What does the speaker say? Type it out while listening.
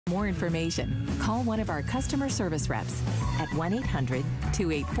more information, call one of our customer service reps at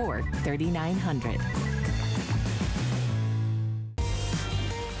 1-800-284-3900.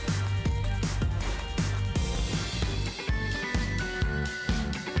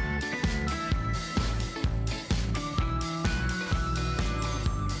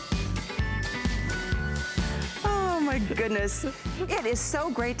 Goodness. It is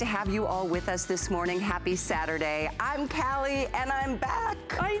so great to have you all with us this morning. Happy Saturday. I'm Callie and I'm back.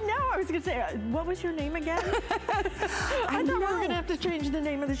 I know. I was going to say, what was your name again? I thought we were going to have to change the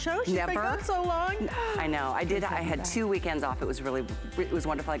name of the show. She's been gone so long. I know. I did. I had 2 weekends off. It was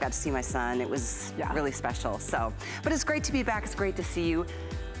wonderful. I got to see my son. It was really special. So, but it's great to be back. It's great to see you.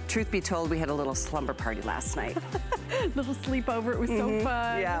 Truth be told, we had a little slumber party last night. Little sleepover. It was so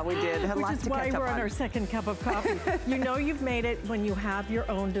fun. Yeah, we did. Had lots to catch up on. Which is why we're on our second cup of coffee. You know you've made it when you have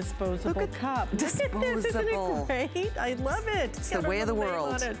your own disposable cup. Disposable. Look at this. Isn't it great? I love it. It's the way of the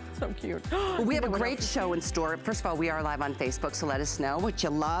world. So cute. Well, we have a great show in store. First of all, we are live on Facebook, so let us know what you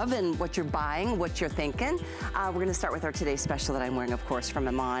love and what you're buying, what you're thinking. We're going to start with our today's special that I'm wearing, of course, from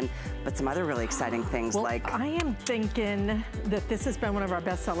Iman, but some other really exciting things like... I am thinking that this has been one of our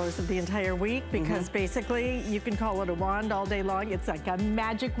best sellers of the entire week because basically you can call it a wand all day long. It's like a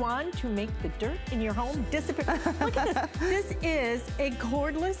magic wand to make the dirt in your home disappear. Look at this. This is a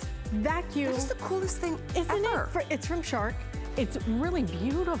cordless vacuum. That is the coolest thing Isn't ever. It's from Shark. It's really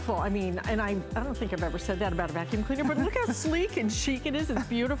beautiful. I mean, and I don't think I've ever said that about a vacuum cleaner, but look how sleek and chic it is. It's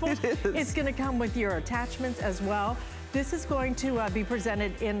beautiful. It is. It's going to come with your attachments as well. This is going to be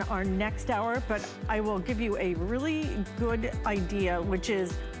presented in our next hour, but I will give you a really good idea, which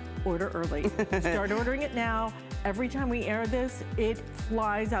is order early. Start ordering it now. Every time we air this, it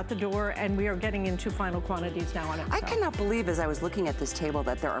flies out the door, and we are getting into final quantities now on it. I cannot believe, as I was looking at this table,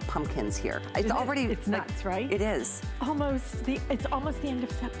 that there are pumpkins here. It's nuts, right? It is. It's almost the end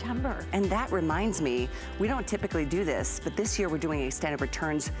of September. And that reminds me, we don't typically do this, but this year we're doing extended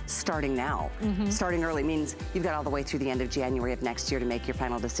returns starting now. Starting early means you've got all the way through the end of January of next year to make your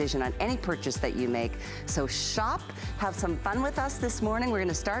final decision on any purchase that you make. So shop, have some fun with us this morning. We're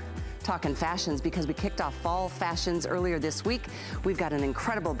gonna start talking fashions because we kicked off fall fashions earlier this week. We've got an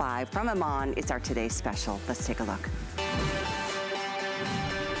incredible buy from Iman. It's our today's special. Let's take a look.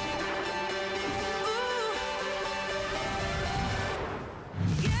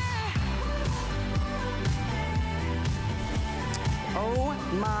 Oh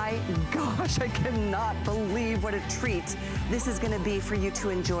my gosh, I cannot believe what a treat this is gonna be for you to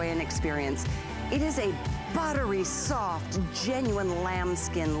enjoy and experience. It is a buttery, soft, genuine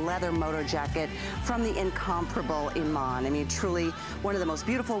lambskin leather moto jacket from the incomparable Iman. I mean, truly one of the most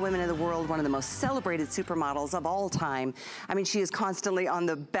beautiful women in the world, one of the most celebrated supermodels of all time. I mean, she is constantly on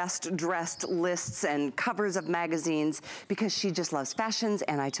the best dressed lists and covers of magazines because she just loves fashions,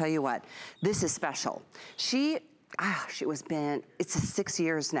 and I tell you what, this is special. It's 6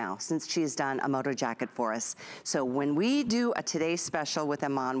 years now since she's done a moto jacket for us. So when we do a today's special with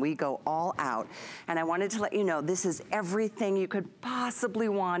Iman, we go all out. And I wanted to let you know, this is everything you could possibly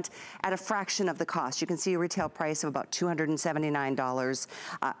want at a fraction of the cost. You can see a retail price of about $279.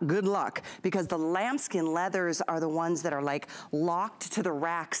 Good luck, because the lambskin leathers are the ones that are like locked to the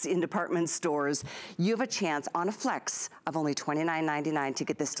racks in department stores. You have a chance on a flex of only $29.99 to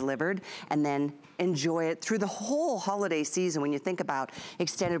get this delivered, and then enjoy it through the whole holiday season. When you think about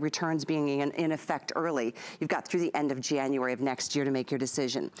extended returns being in effect early, you've got through the end of January of next year to make your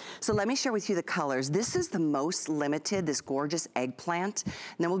decision. So let me share with you the colors. This is the most limited, this gorgeous eggplant, and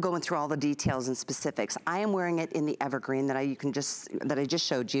then we'll go through all the details and specifics. I am wearing it in the evergreen that I just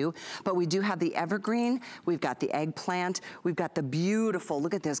showed you, but we do have the evergreen, we've got the eggplant, we've got the beautiful,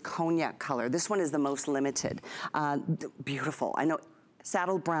 look at this cognac color. This one is the most limited. Beautiful. I know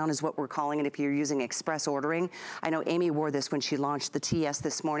Saddle brown is what we're calling it if you're using express ordering. I know Amy wore this when she launched the TS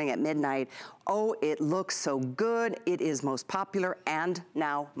this morning at midnight. Oh, it looks so good. It is most popular and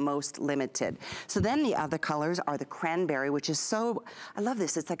now most limited. So then the other colors are the cranberry, which is so, I love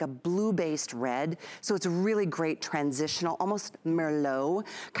this. It's like a blue-based red. So it's a really great transitional, almost Merlot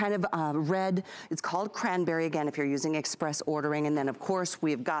kind of red. It's called cranberry, again, if you're using express ordering. And then, of course,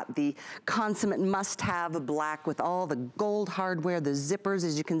 we've got the consummate must-have black with all the gold hardware, the zippers,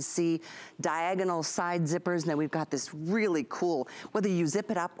 as you can see, diagonal side zippers. And then we've got this really cool, whether you zip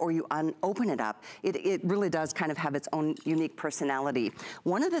it up or you open it up, it really does kind of have its own unique personality.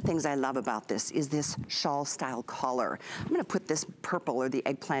 One of the things I love about this is this shawl style collar. I'm gonna put this purple or the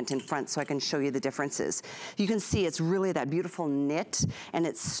eggplant in front so I can show you the differences. You can see it's really that beautiful knit, and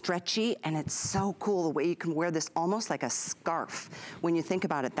it's stretchy, and it's so cool the way you can wear this almost like a scarf when you think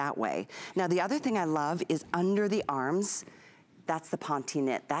about it that way. Now the other thing I love is under the arms, That's the Ponte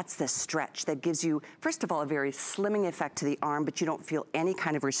knit. That's the stretch that gives you, first of all, a very slimming effect to the arm, but you don't feel any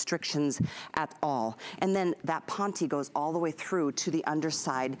kind of restrictions at all. And then that Ponte goes all the way through to the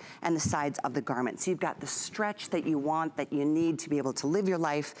underside and the sides of the garment. So you've got the stretch that you want, that you need to be able to live your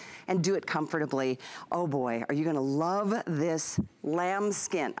life and do it comfortably. Oh boy, are you gonna love this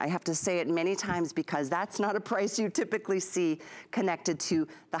lambskin. I have to say it many times because that's not a price you typically see connected to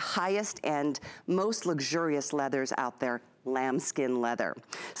the highest and most luxurious leathers out there. Lambskin leather.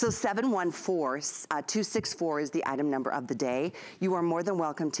 So 714264 is the item number of the day. You are more than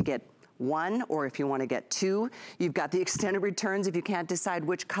welcome to get one, or if you want to get two. You've got the extended returns if you can't decide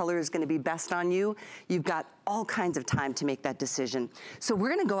which color is going to be best on you. You've got all kinds of time to make that decision. So we're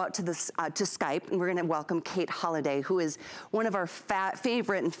going to go out to this to Skype, and we're going to welcome Kate Holliday, who is one of our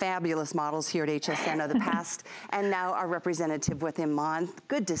favorite and fabulous models here at HSN of the past, and now our representative with Iman.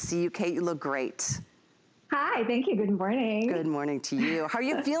 Good to see you, Kate. You look great. Hi, thank you. Good morning. Good morning to you. How are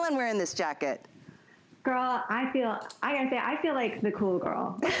you feeling wearing this jacket? Girl, I gotta say, I feel like the cool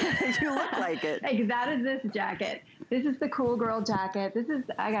girl. You look like it. Like, that is this jacket. This is the cool girl jacket. This is,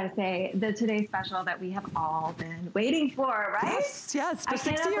 I gotta say, the Today Special that we have all been waiting for, right? Yes, yes, for 6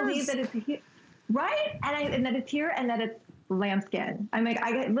 years. I cannot believe that it's here, right? And that it's here and that it's lambskin. I'm like,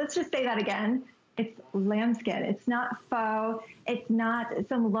 let's just say that again. It's lambskin. It's not faux. It's not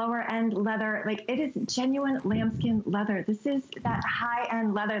some lower end leather. Like, it is genuine lambskin leather. This is that high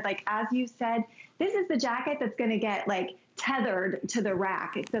end leather. Like, as you said, this is the jacket that's going to get like tethered to the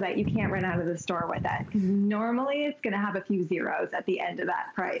rack so that you can't run out of the store with it. Because normally it's going to have a few zeros at the end of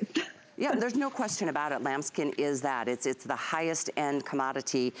that price. Yeah, there's no question about it. Lambskin is that. It's the highest end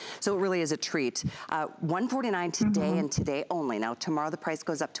commodity, so it really is a treat. $149 today and today only. Now, tomorrow the price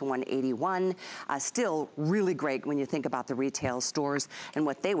goes up to $181. Still really great when you think about the retail stores and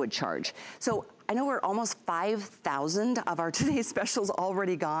what they would charge. So I know we're almost 5,000 of our today's specials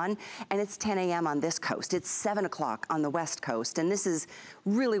already gone, and it's 10 a.m. on this coast. It's 7 o'clock on the West Coast, and this is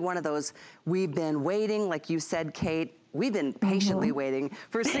really one of those, we've been waiting, like you said, Kate. We've been patiently waiting.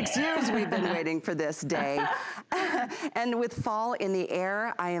 For 6 years, we've been waiting for this day. And with fall in the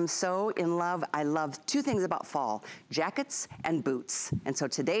air, I am so in love. I love two things about fall, jackets and boots. And so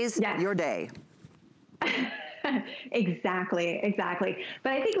today's your day. Exactly.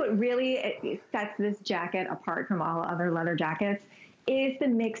 But I think what really sets this jacket apart from all other leather jackets is the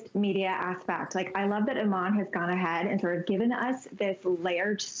mixed media aspect. Like, I love that Iman has gone ahead and sort of given us this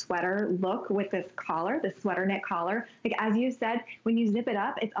layered sweater look with this collar, this sweater knit collar. Like, as you said, when you zip it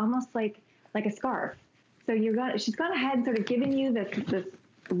up, it's almost like a scarf. So she's gone ahead and sort of given you this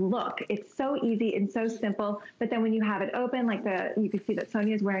look. It's so easy and so simple. But then when you have it open, like you can see that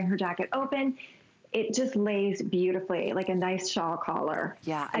Sonia's wearing her jacket open, it just lays beautifully, like a nice shawl collar.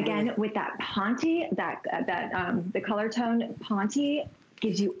 Yeah. Again, with that Ponte, the color tone Ponte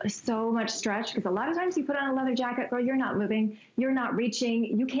gives you so much stretch, because a lot of times you put on a leather jacket, girl, you're not moving, you're not reaching,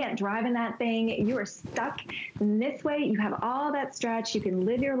 you can't drive in that thing, you are stuck. In this way, you have all that stretch, you can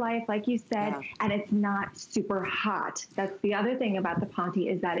live your life, like you said, and it's not super hot. That's the other thing about the Ponte,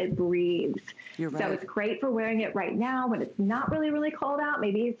 is that it breathes. You're right. So it's great for wearing it right now when it's not really, really cold out.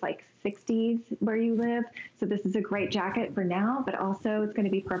 Maybe it's like 60s where you live. So this is a great jacket for now, but also it's going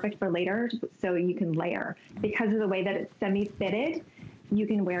to be perfect for later, so you can layer. Because of the way that it's semi-fitted, you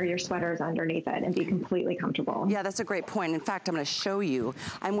can wear your sweaters underneath it and be completely comfortable. Yeah, that's a great point. In fact, I'm going to show you.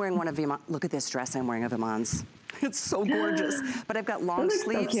 I'm wearing one of Iman. Look at this dress I'm wearing of Iman's. It's so gorgeous. But I've got long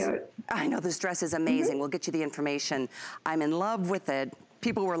sleeves. So cute. I know, this dress is amazing. We'll get you the information. I'm in love with it.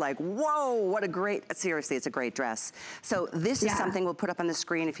 People were like, whoa, what a great, seriously, it's a great dress. So this is something we'll put up on the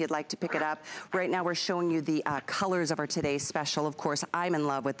screen if you'd like to pick it up. Right now we're showing you the colors of our today's special. Of course, I'm in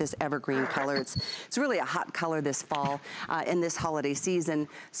love with this evergreen color. It's really a hot color this fall in this holiday season.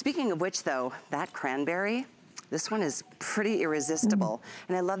 Speaking of which though, that cranberry, this one is pretty irresistible.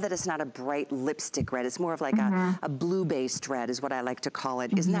 And I love that it's not a bright lipstick red. It's more of like a blue-based red is what I like to call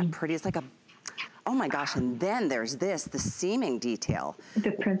it. Isn't that pretty? It's like a, oh my gosh, and then there's this, the seaming detail.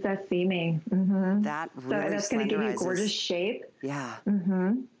 The princess seaming. That really So that's going to give you a gorgeous shape. Yeah.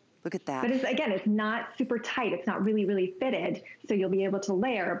 Look at that. But again, it's not super tight. It's not really, really fitted. So you'll be able to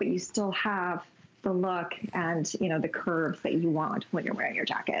layer, but you still have the look and, you know, the curves that you want when you're wearing your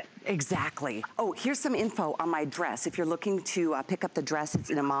jacket. Exactly. Oh, here's some info on my dress. If you're looking to pick up the dress,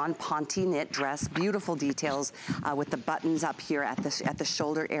 it's an Iman Ponte knit dress. Beautiful details with the buttons up here at the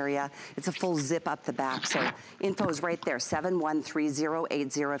shoulder area. It's a full zip up the back. So info is right there,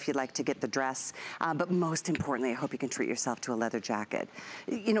 713080 if you'd like to get the dress. But most importantly, I hope you can treat yourself to a leather jacket.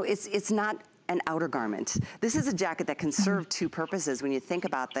 You know, it's not an outer garment. This is a jacket that can serve two purposes when you think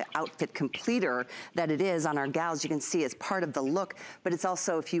about the outfit completer that it is on our gals. You can see it's part of the look, but it's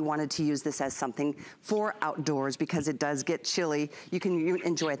also if you wanted to use this as something for outdoors because it does get chilly, you can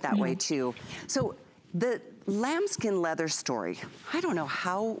enjoy it that way too. So the lambskin leather story, I don't know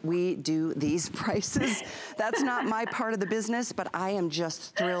how we do these prices. That's not my part of the business, but I am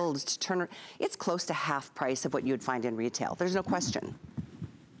just thrilled to turn, it's close to half price of what you would find in retail. There's no question.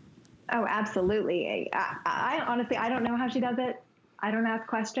 Oh, absolutely. I honestly, I don't know how she does it. I don't ask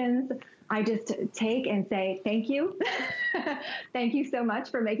questions. I just take and say, thank you. Thank you so much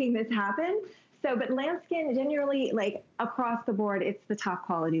for making this happen. So, but lambskin generally, like across the board, it's the top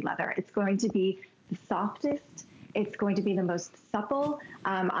quality leather. It's going to be the softest. It's going to be the most supple.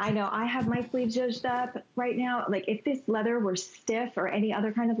 I know I have my sleeves zhuzhed up right now. Like if this leather were stiff or any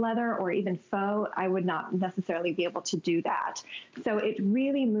other kind of leather or even faux, I would not necessarily be able to do that. So it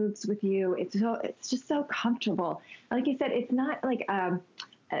really moves with you. It's just so comfortable. Like you said, it's not like,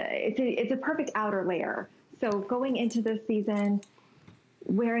 it's a perfect outer layer. So going into this season,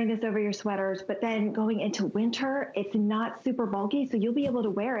 wearing this over your sweaters, but then going into winter, it's not super bulky, so you'll be able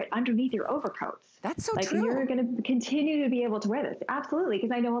to wear it underneath your overcoats. That's so like true. You're going to continue to be able to wear this. Absolutely, because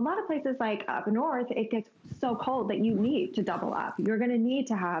I know a lot of places like up north, it gets so cold that you need to double up. You're going to need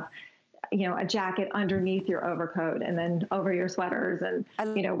to have, you know, a jacket underneath your overcoat and then over your sweaters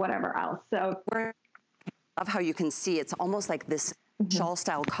and, you know, whatever else. So I love how you can see it's almost like this shawl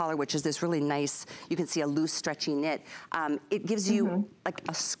style collar, which is this really nice, you can see a loose stretchy knit. It gives you like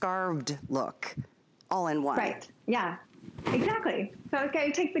a scarved look all in one. Right, yeah, exactly. So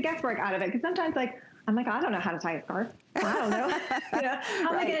it takes the guesswork out of it, because sometimes like, I'm like, I don't know how to tie a scarf. I don't know. You know,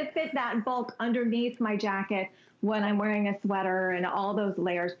 how am I going to fit that bulk underneath my jacket when I'm wearing a sweater and all those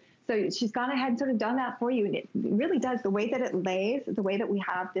layers? So she's gone ahead and sort of done that for you. And it really does, the way that it lays, the way that we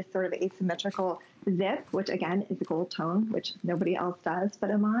have this sort of asymmetrical zip, which again is a gold tone, which nobody else does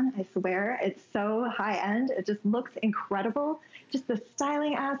but Iman, I swear. It's so high end. It just looks incredible. Just the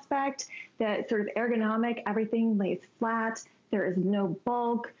styling aspect, the sort of ergonomic, everything lays flat. There is no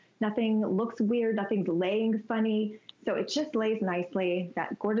bulk. Nothing looks weird. Nothing's laying funny. So it just lays nicely.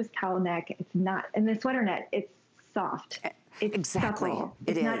 That gorgeous cowl neck. It's not, and the sweater net, it's soft. It's exactly. supple.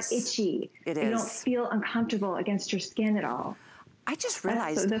 It's not itchy. It is. You don't feel uncomfortable against your skin at all. I just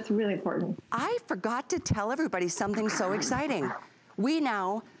realized that's really important. I forgot to tell everybody something so exciting. We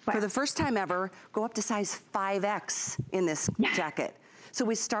now, for the first time ever, go up to size 5X in this jacket. So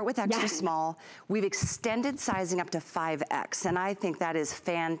we start with extra small. We've extended sizing up to 5X, and I think that is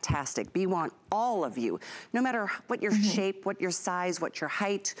fantastic. We want all of you, no matter what your shape, what your size, what your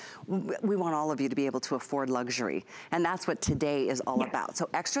height, we want all of you to be able to afford luxury. And that's what today is all about. So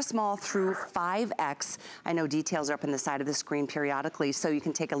extra small through 5X. I know details are up in the side of the screen periodically, so you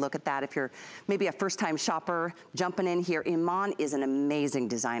can take a look at that if you're maybe a first-time shopper jumping in here. Iman is an amazing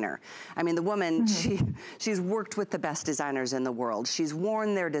designer. I mean, the woman, she's worked with the best designers in the world. She's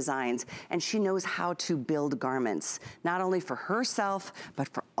worn their designs, and she knows how to build garments, not only for herself, but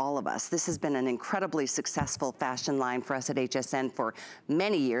for all of us. This has been an incredibly successful fashion line for us at HSN for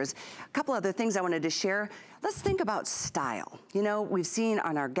many years. A couple other things I wanted to share. Let's think about style. You know, we've seen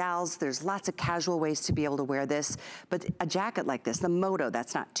on our gals, there's lots of casual ways to be able to wear this, but a jacket like this, the moto,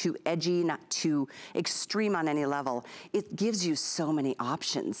 that's not too edgy, not too extreme on any level, it gives you so many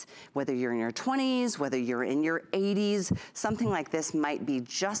options. Whether you're in your 20s, whether you're in your 80s, something like this might be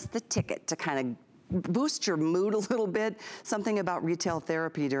just the ticket to kind of boost your mood a little bit. Something about retail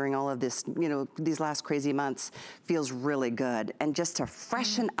therapy during all of this, you know, these last crazy months feels really good. And just to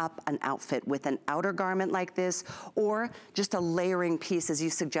freshen up an outfit with an outer garment like this, or just a layering piece, as you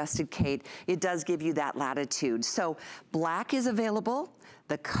suggested, Kate, it does give you that latitude. So black is available.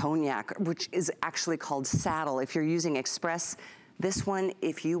 The cognac, which is actually called saddle, if you're using Express, this one,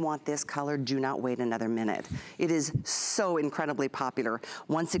 if you want this color, do not wait another minute. It is so incredibly popular.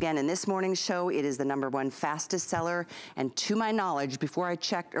 Once again, in this morning's show, it is the #1 fastest seller. And to my knowledge, before I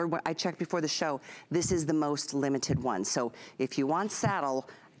checked, or I checked before the show, this is the most limited one. So if you want saddle,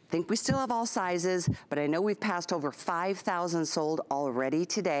 I think we still have all sizes, but I know we've passed over 5,000 sold already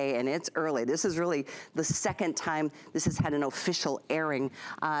today, and it's early. This is really the second time this has had an official airing,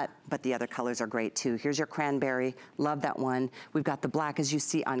 but the other colors are great too. Here's your cranberry, love that one. We've got the black, as you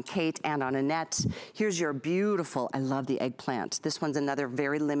see on Kate and on Annette. Here's your beautiful, I love the eggplant. This one's another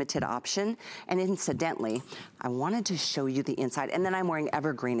very limited option, and incidentally, I wanted to show you the inside, and then I'm wearing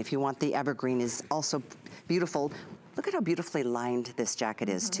evergreen. If you want the evergreen, is also beautiful. Look at how beautifully lined this jacket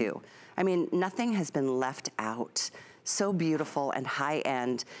is too. I mean, nothing has been left out. so beautiful and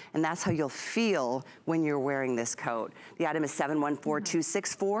high-end, and that's how you'll feel when you're wearing this coat. The item is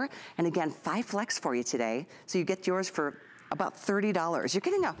 714264, and again, 5 flex for you today, so you get yours for about $30. You're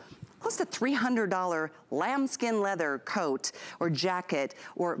getting a close to $300 lambskin leather coat or jacket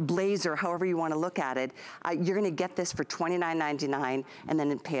or blazer, however you want to look at it. You're going to get this for $29.99 and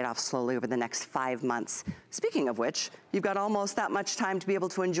then pay it off slowly over the next 5 months. Speaking of which, you've got almost that much time to be able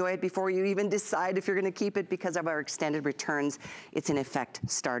to enjoy it before you even decide if you're going to keep it because of our extended returns. It's in effect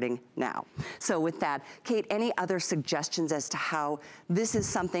starting now. So with that, Kate, any other suggestions as to how this is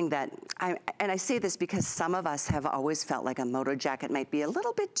something that, and I say this because some of us have always felt like a moto jacket might be a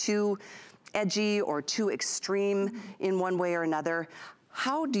little bit too edgy or too extreme in one way or another.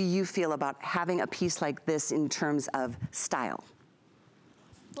 How do you feel about having a piece like this in terms of style?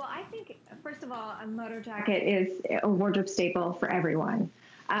 Well, I think, first of all, a moto jacket is a wardrobe staple for everyone.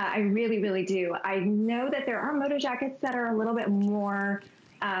 I really, really do. I know that there are moto jackets that are a little bit more,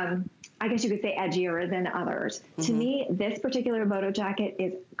 I guess you could say, edgier than others. To me, this particular moto jacket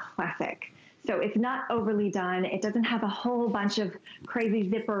is classic. So it's not overly done. It doesn't have a whole bunch of crazy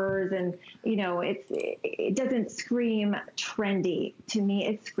zippers, and it doesn't scream trendy. To me,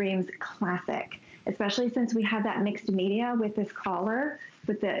 it screams classic, especially since we have that mixed media with this collar,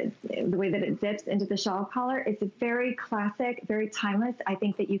 with the way that it zips into the shawl collar. It's very classic, very timeless. I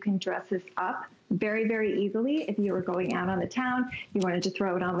think that you can dress this up very, very easily. If you were going out on the town, you wanted to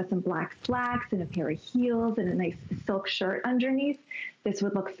throw it on with some black slacks and a pair of heels and a nice silk shirt underneath, this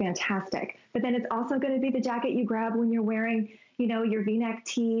would look fantastic. But then it's also going to be the jacket you grab when you're wearing, your V-neck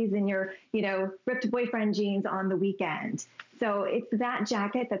tees and your, ripped boyfriend jeans on the weekend. So it's that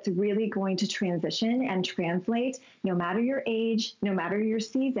jacket that's really going to transition and translate no matter your age, no matter your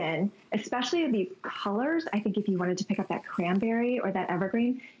season, especially these colors. I think if you wanted to pick up that cranberry or that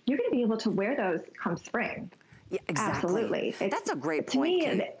evergreen, you're going to be able to wear those come spring. Yeah, exactly. Absolutely. That's a great point,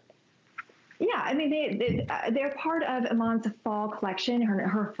 to me, yeah, I mean, they're part of Iman's fall collection,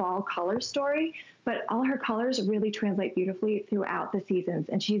 her fall color story, but all her colors really translate beautifully throughout the seasons.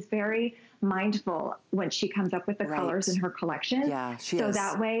 And she's very mindful when she comes up with the colors in her collection. Yeah, she is. So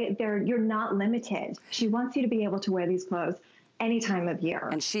that way you're not limited. She wants you to be able to wear these clothes any time of year.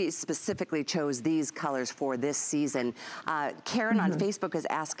 And she specifically chose these colors for this season. Karen on Facebook is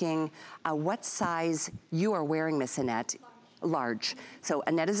asking what size you are wearing, Miss Annette. Large. So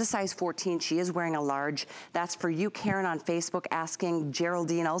Annette is a size 14. She is wearing a large. That's for you, Karen on Facebook asking.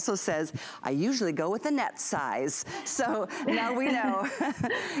 Geraldine also says, I usually go with the net size. So now we know.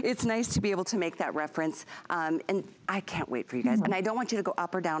 It's nice to be able to make that reference. And I can't wait for you guys. And I don't want you to go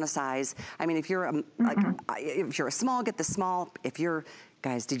up or down a size. I mean, if you're if you're a small, get the small. If you're,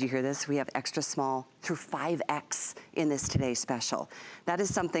 guys, did you hear this? We have extra small through 5X in this Today Special. That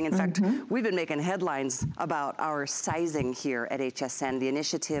is something, in fact, we've been making headlines about our sizing here at HSN, the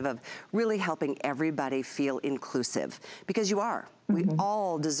initiative of really helping everybody feel inclusive, because you are. We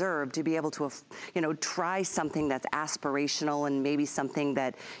all deserve to be able to, try something that's aspirational and maybe something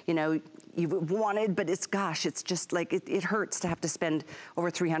that, you've wanted, but it's just like, it hurts to have to spend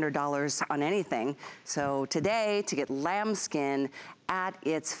over $300 on anything. So today, to get lambskin at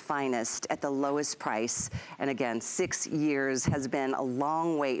its finest, at the lowest price, and again, 6 years has been a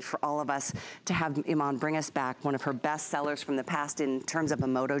long wait for all of us to have Iman bring us back one of her best sellers from the past in terms of a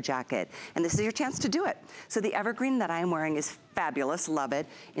moto jacket. And this is your chance to do it. So the evergreen that I'm wearing is fabulous, love it.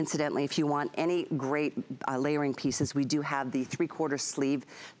 Incidentally, if you want any great layering pieces, we do have the 3/4 sleeve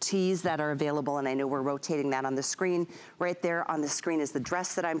tees that are available, and I know we're rotating that on the screen. Right there on the screen is the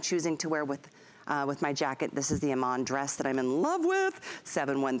dress that I'm choosing to wear with my jacket. This is the Iman dress that I'm in love with,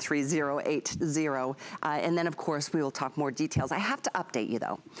 713080. And then, of course, we will talk more details. I have to update you,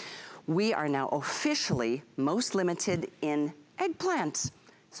 though. We are now officially most limited in eggplant.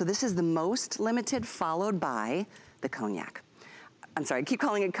 So this is the most limited, followed by the cognac. I'm sorry, I keep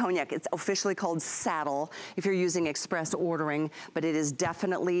calling it cognac. It's officially called Saddle if you're using express ordering, but it is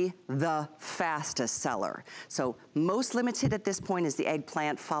definitely the fastest seller. So most limited at this point is the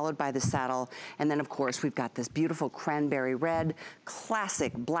eggplant, followed by the Saddle. And then, of course, we've got this beautiful cranberry red,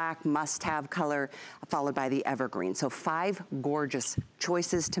 classic black must-have color, followed by the evergreen. So 5 gorgeous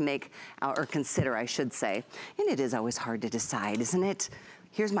choices to make, or consider, I should say. And it is always hard to decide, isn't it?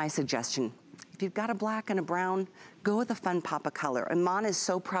 Here's my suggestion. If you've got a black and a brown, go with a fun pop of color. Iman is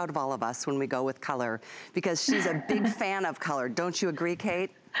so proud of all of us when we go with color because she's a big fan of color. Don't you agree, Kate?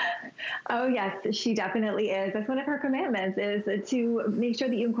 Oh, yes, she definitely is. That's one of her commandments, is to make sure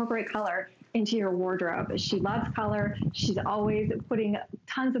that you incorporate color into your wardrobe. She loves color. She's always putting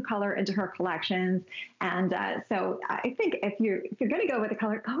tons of color into her collections. And so I think if you're going to go with a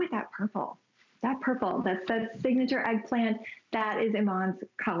color, go with that purple. that purple, that's that signature eggplant, that is Iman's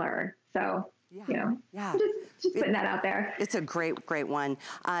color. So, you know, just putting that out there. It's a great, great one.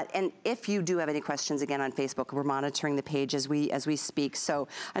 And if you do have any questions, again, on Facebook, we're monitoring the page as we speak. So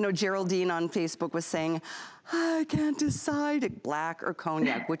I know Geraldine on Facebook was saying, I can't decide, black or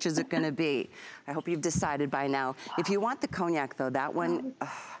cognac, which is it going to be? I hope you've decided by now. If you want the cognac, though, that one,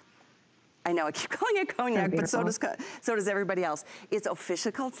 I know I keep calling it cognac, but so does everybody else. It's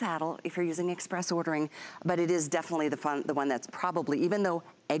officially called Saddle if you're using express ordering, but it is definitely the one that's probably, even though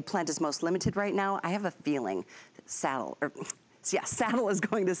eggplant is most limited right now, I have a feeling Saddle is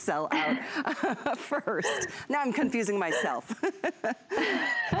going to sell out first. Now I'm confusing myself.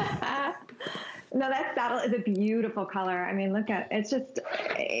 No, that Saddle is a beautiful color. I mean, look at it's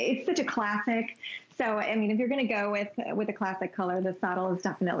such a classic. So, I mean, if you're going to go with a classic color, the Saddle is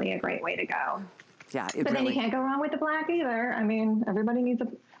definitely a great way to go. Yeah, but then you can't go wrong with the black either. I mean, everybody needs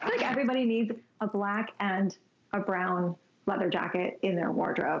a black and a brown leather jacket in their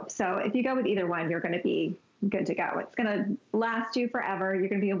wardrobe. So if you go with either one, you're going to be good to go. It's going to last you forever. You're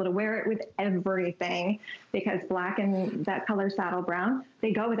going to be able to wear it with everything because black and that color saddle brown,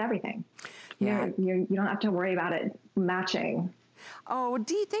 they go with everything. Yeah. You don't have to worry about it matching. Oh,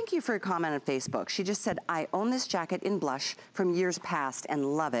 Dee, thank you for your comment on Facebook. She just said, I own this jacket in blush from years past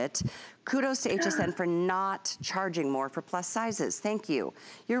and love it. Kudos to HSN for not charging more for plus sizes. Thank you.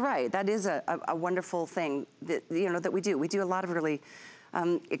 You're right. That is a wonderful thing that, that we do. We do a lot of really,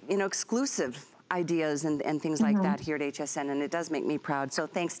 exclusive ideas and things like that here at HSN, and it does make me proud. So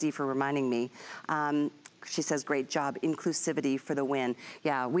thanks, Dee, for reminding me. She says, great job, inclusivity for the win.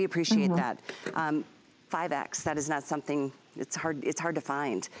 Yeah, we appreciate that. 5X, that is not something, it's hard to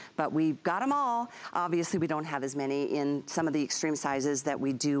find, but we've got them all. Obviously, we don't have as many in some of the extreme sizes that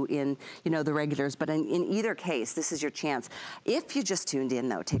we do in, the regulars, but in either case, this is your chance. If you just tuned in,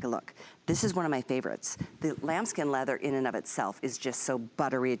 though, take a look. This is one of my favorites. The lambskin leather in and of itself is just so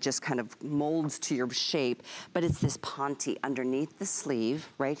buttery. It just kind of molds to your shape, but it's this ponte underneath the sleeve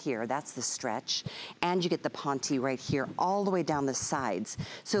right here. That's the stretch. And you get the ponte right here all the way down the sides.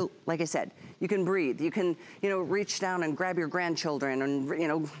 So, like I said, you can breathe. You can, reach down and grab your grandchildren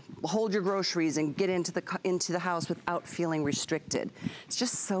and, hold your groceries and get into the house without feeling restricted. It's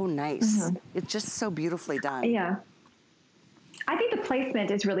just so nice. It's just so beautifully done. Yeah. I think the placement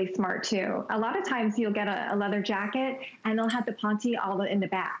is really smart too. A lot of times you'll get a leather jacket and they'll have the ponte all in the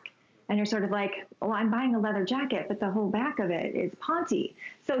back. And you're sort of like, oh, I'm buying a leather jacket, but the whole back of it is ponte.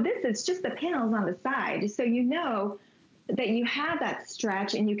 So this is just the panels on the side. So you know that you have that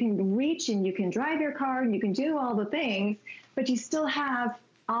stretch and you can reach and you can drive your car and you can do all the things, but you still have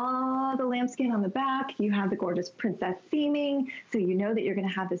all the lambskin on the back. You have the gorgeous princess seaming. So you know that you're going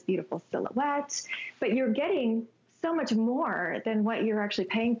to have this beautiful silhouette, but you're getting so much more than what you're actually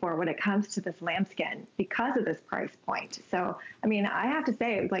paying for when it comes to this lambskin because of this price point. So, I mean, I have to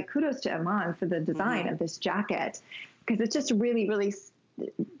say, like, kudos to Iman for the design of this jacket, because it's just really, really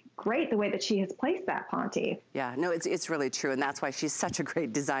great the way that she has placed that ponte. Yeah, no, it's really true, and that's why she's such a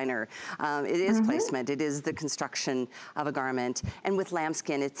great designer. It is placement, it is the construction of a garment, and with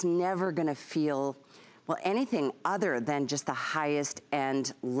lambskin, it's never gonna feel anything other than just the highest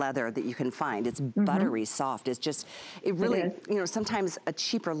end leather that you can find. It's buttery soft. It's just, it really, sometimes a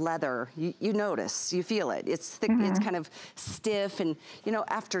cheaper leather, you notice, you feel it. It's thick, it's kind of stiff, and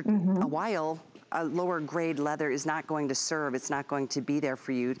after a while, a lower grade leather is not going to serve. It's not going to be there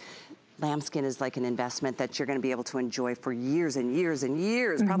for you. Lambskin is like an investment that you're going to be able to enjoy for years and years and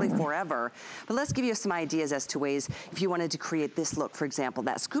years, probably forever. But let's give you some ideas as to ways if you wanted to create this look. For example,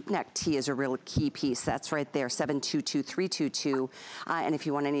 that scoop neck tee is a real key piece. That's right there, 722322. And if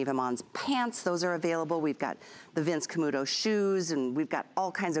you want any of Iman's pants, those are available. We've got the Vince Camuto shoes, and we've got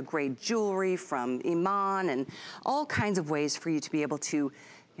all kinds of great jewelry from Iman and all kinds of ways for you to be able to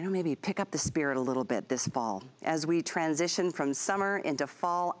maybe pick up the spirit a little bit this fall. As we transition from summer into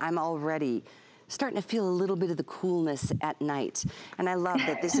fall, I'm already starting to feel a little bit of the coolness at night. And I love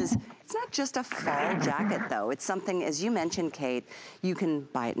that this is, it's not just a fall jacket though. It's something, as you mentioned, Kate, you can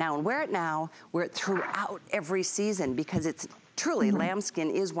buy it now and wear it throughout every season, because it's truly, lambskin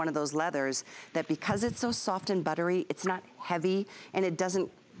is one of those leathers that, because it's so soft and buttery, it's not heavy and it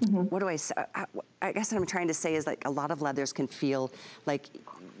doesn't, what do I say? I guess what I'm trying to say is, like, a lot of leathers can feel like,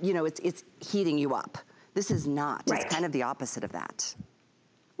 it's heating you up. This is not. Right. It's kind of the opposite of that.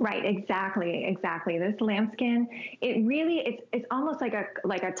 Right, exactly. This lambskin, it really, it's almost like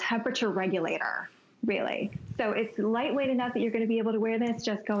a temperature regulator. really. So it's lightweight enough that you're going to be able to wear this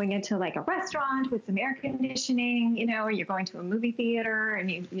just going into like a restaurant with some air conditioning, you know, or you're going to a movie theater and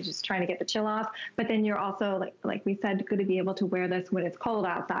you're just trying to get the chill off. But then you're also, like we said, going to be able to wear this when it's cold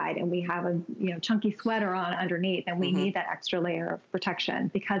outside and we have a, you know, chunky sweater on underneath, and we need that extra layer of protection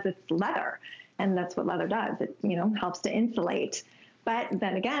because it's leather, and that's what leather does. It, you know, helps to insulate. But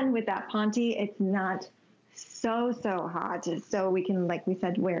then again, with that ponte, it's not so hot. So we can, like we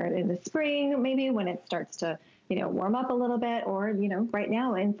said, wear it in the spring, maybe when it starts to, you know, warm up a little bit, or, you know, right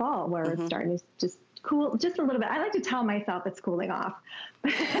now in fall where it's starting to just cool just a little bit. I like to tell myself it's cooling off,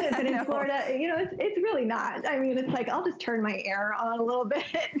 but in Florida, you know, it's really not. I mean, it's like, I'll just turn my air on a little bit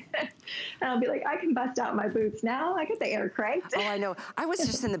and I'll be like, I can bust out my boots now. I get the air cranked. Oh, I know. I was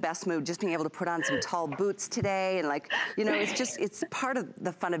just in the best mood, just being able to put on some tall boots today. And like, you know, it's part of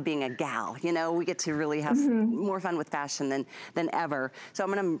the fun of being a gal. You know, we get to really have more fun with fashion than ever. So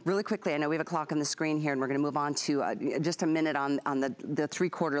I'm going to really quickly, I know we have a clock on the screen here, and we're going to move on to just a minute on the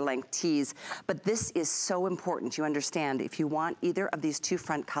 3/4 length tees. But this is so important. You understand, if you want either of these two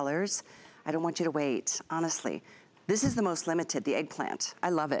front colors, I don't want you to wait, honestly. This is the most limited, the eggplant. I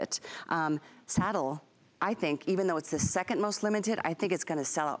love it. Saddle, I think, even though it's the second most limited, I think it's gonna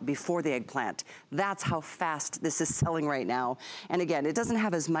sell out before the eggplant. That's how fast this is selling right now. And again, it doesn't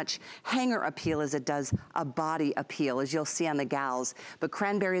have as much hanger appeal as it does a body appeal, as you'll see on the gals. But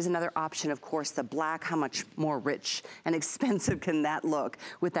cranberry is another option, of course. The black, how much more rich and expensive can that look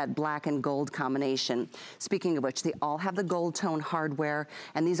with that black and gold combination? Speaking of which, they all have the gold tone hardware,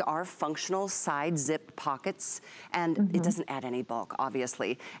 and these are functional side zip pockets, and it doesn't add any bulk,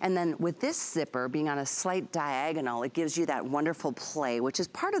 obviously. And then with this zipper being on a slight diagonal, it gives you that wonderful play, which is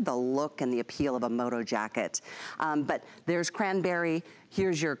part of the look and the appeal of a moto jacket. But there's cranberry,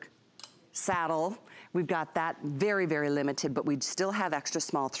 here's your saddle. We've got that very, very limited, but we still have extra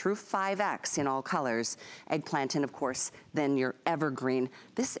small through 5X in all colors. Eggplant, and of course, then your evergreen.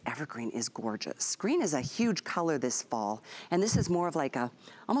 This evergreen is gorgeous. Green is a huge color this fall, and this is more of like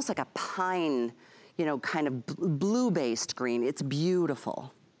almost like a pine, you know, kind of blue-based green. It's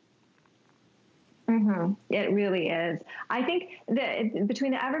beautiful. It really is. I think that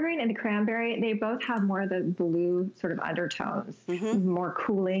between the evergreen and the cranberry, they both have more of the blue sort of undertones, more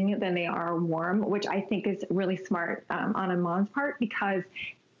cooling than they are warm, which I think is really smart on Iman's part, because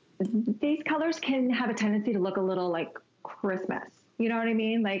these colors can have a tendency to look a little like Christmas. You know what I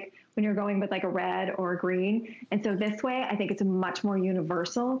mean? Like when you're going with like a red or a green. And so this way, I think it's a much more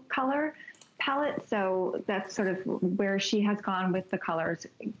universal color palette. So that's sort of where she has gone with the colors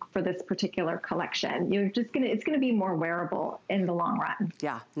for this particular collection. It's gonna be more wearable in the long run.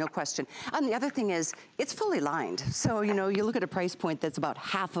 Yeah, no question. And the other thing is, it's fully lined. So, you know, you look at a price point that's about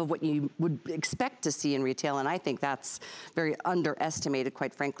half of what you would expect to see in retail, and I think that's very underestimated,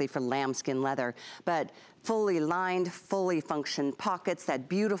 quite frankly, for lambskin leather. But fully lined, fully functioned pockets, that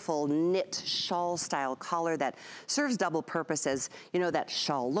beautiful knit shawl style collar that serves double purpose as, you know, that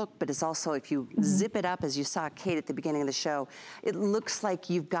shawl look, but it's also, if you zip it up, as you saw Kate at the beginning of the show, it looks like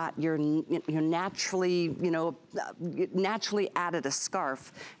you've got your naturally, you know, naturally added a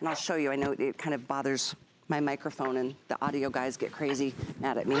scarf. And I'll show you, I know it kind of bothers my microphone and the audio guys get crazy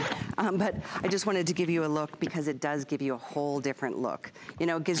mad at me. But I just wanted to give you a look because it does give you a whole different look. You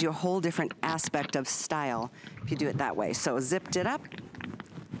know, it gives you a whole different aspect of style if you do it that way. So zipped it up.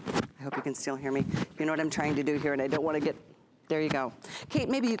 I hope you can still hear me. You know what I'm trying to do here, and I don't want to get, there you go. Kate,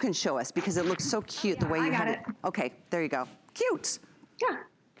 maybe you can show us because it looks so cute the way you have it. Okay, there you go. Cute. Yeah.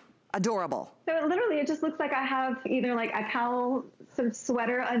 Adorable. So literally it just looks like I have either like a cowl sort of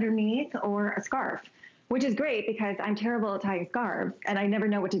sweater underneath or a scarf, which is great because I'm terrible at tying scarves and I never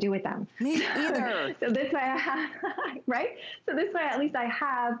know what to do with them. Me either. So this way I have, right? So this way at least I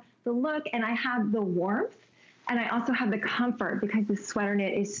have the look and I have the warmth, and I also have the comfort because the sweater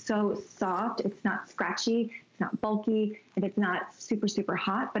knit is so soft. It's not scratchy, it's not bulky, and it's not super, super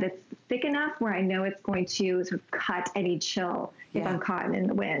hot, but it's thick enough where I know it's going to sort of cut any chill if I'm caught in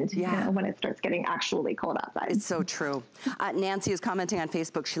the wind, you know, when it starts getting actually cold outside. It's so true. Nancy is commenting on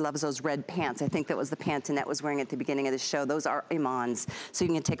Facebook. She loves those red pants. I think that was the pant Annette was wearing at the beginning of the show. Those are Iman's. So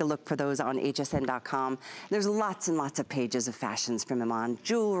you can take a look for those on hsn.com. There's lots and lots of pages of fashions from Iman.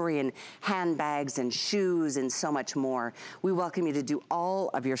 Jewelry and handbags and shoes and so much more. We welcome you to do all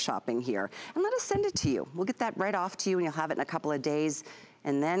of your shopping here. And let us send it to you. We'll get that right off to you and you'll have it in a couple of days.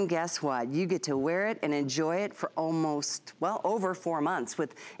 And then guess what? You get to wear it and enjoy it for almost, well, over 4 months,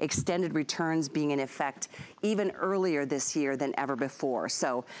 with extended returns being in effect even earlier this year than ever before.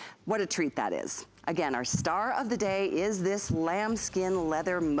 So what a treat that is. Again, our star of the day is this lambskin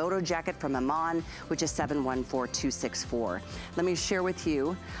leather moto jacket from Iman, which is 714264. Let me share with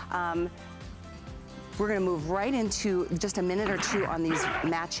you. We're gonna move right into just a minute or two on these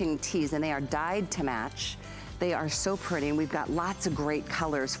matching tees, and they are dyed to match. They are so pretty, and we've got lots of great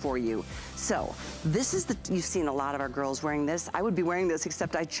colors for you. So this is you've seen a lot of our girls wearing this. I would be wearing this,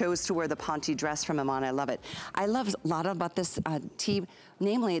 except I chose to wear the Ponte dress from Iman. I love it. I love a lot about this tee,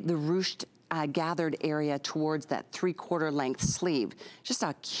 namely the ruched gathered area towards that 3/4 length sleeve. Just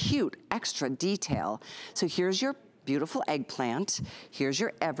a cute extra detail. So here's your beautiful eggplant. Here's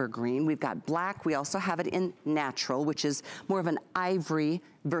your evergreen. We've got black. We also have it in natural, which is more of an ivory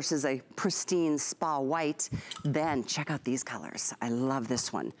versus a pristine spa white. Then check out these colors. I love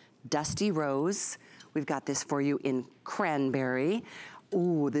this one. Dusty rose. We've got this for you in cranberry.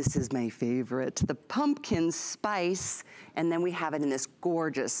 Ooh, this is my favorite. The pumpkin spice, and then we have it in this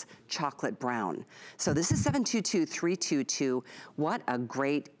gorgeous chocolate brown. So this is 722322. What a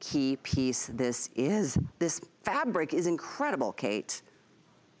great key piece this is. This fabric is incredible, Kate.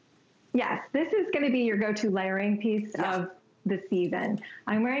 Yes, this is gonna be your go-to layering piece of the season.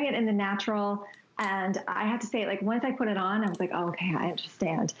 I'm wearing it in the natural, and I have to say, like, once I put it on, I was like, oh, okay, I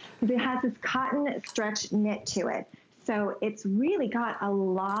understand. Because it has this cotton stretch knit to it. So it's really got a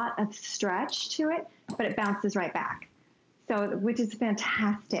lot of stretch to it, but it bounces right back. So, which is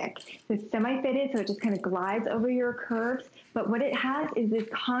fantastic. It's semi-fitted, so it just kind of glides over your curves. But what it has is this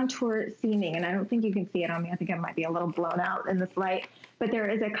contour seaming, and I don't think you can see it on me. I think it might be a little blown out in this light. But there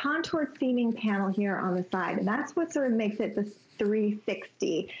is a contour seaming panel here on the side, and that's what sort of makes it this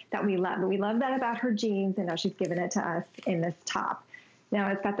 360 that we love. We love that about her jeans, and now she's given it to us in this top. Now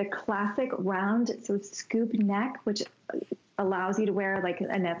it's got the classic round sort of scoop neck, which allows you to wear, like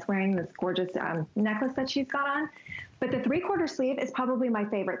Annette's wearing this gorgeous necklace that she's got on. But the 3/4 sleeve is probably my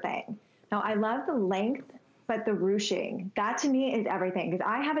favorite thing. Now I love the length, but the ruching, that to me is everything. Because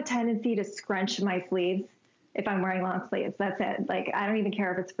I have a tendency to scrunch my sleeves if I'm wearing long sleeves. That's it. Like, I don't even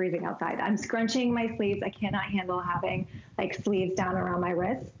care if it's freezing outside. I'm scrunching my sleeves. I cannot handle having like sleeves down around my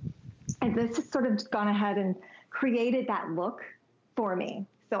wrists. And this has sort of gone ahead and created that look for me.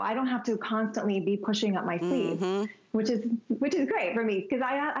 So I don't have to constantly be pushing up my sleeves, which is great for me, because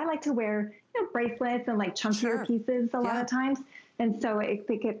I like to wear, you know, bracelets and like chunkier pieces a lot of times. And so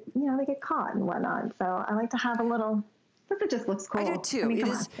they get caught and whatnot. So I like to have a little, it just looks cool. I do too. I mean,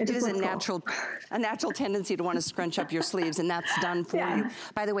 it is a natural tendency to want to scrunch up your sleeves, and that's done for you.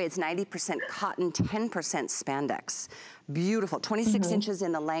 By the way, it's 90% cotton, 10% spandex. Beautiful, 26 inches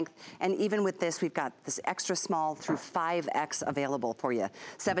in the length, and even with this, we've got this extra small through 5X available for you.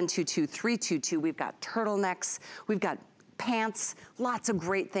 722322. We've got turtlenecks. We've got pants, lots of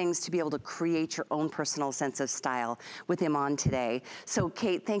great things to be able to create your own personal sense of style with him on today. So,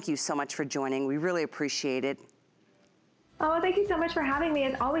 Kate, thank you so much for joining. We really appreciate it. Oh, thank you so much for having me.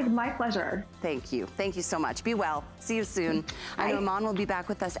 It's always my pleasure. Thank you. Thank you so much. Be well. See you soon. I know Iman will be back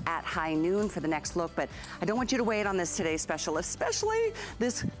with us at high noon for the next look, but I don't want you to wait on this today's special, especially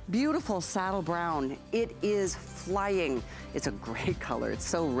this beautiful saddle brown. It is flying. It's a great color. It's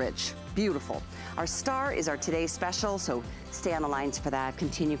so rich. Beautiful. Our star is our today's special, so stay on the lines for that.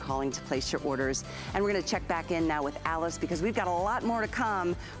 Continue calling to place your orders. And we're going to check back in now with Alice, because we've got a lot more to come.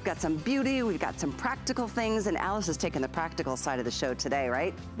 We've got some beauty, we've got some practical things, and Alice is taking the practical side of the show today,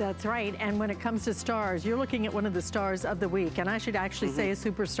 right? That's right. And when it comes to stars, you're looking at one of the stars of the week. And I should actually say a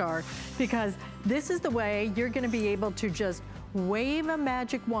superstar, because this is the way you're going to be able to just wave a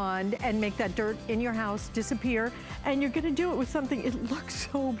magic wand and make that dirt in your house disappear. And you're going to do it with something, it looks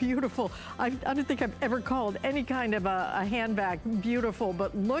so beautiful. I don't think I've ever called any kind of a handbag beautiful,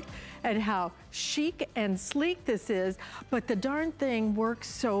 but look at how chic and sleek this is. But the darn thing works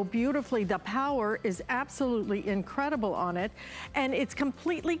so beautifully. The power is absolutely incredible on it. And it's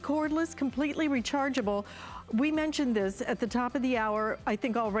completely cordless, completely rechargeable. We mentioned this at the top of the hour. I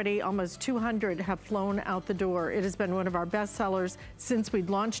think already almost 200 have flown out the door. It has been one of our best sellers since we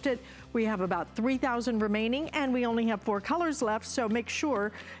launched it. We have about 3,000 remaining, and we only have 4 colors left, so make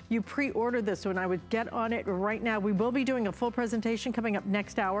sure you pre-order this one. I would get on it right now. We will be doing a full presentation coming up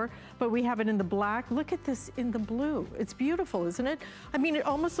next hour, but we have it in the black. Look at this in the blue. It's beautiful, isn't it? I mean, it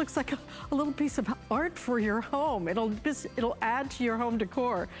almost looks like a little piece of art for your home. It'll add to your home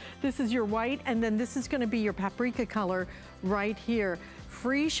decor. This is your white, and then this is gonna be your paprika color right here.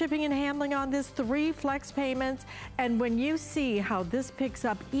 Free shipping and handling on this, 3 flex payments. And when you see how this picks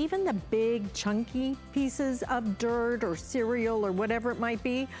up even the big chunky pieces of dirt or cereal or whatever it might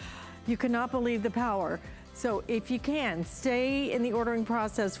be, you cannot believe the power. So if you can, stay in the ordering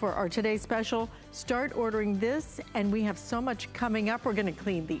process for our today's special. Start ordering this, and we have so much coming up. We're gonna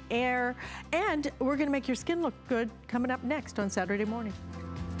clean the air, and we're gonna make your skin look good coming up next on Saturday morning.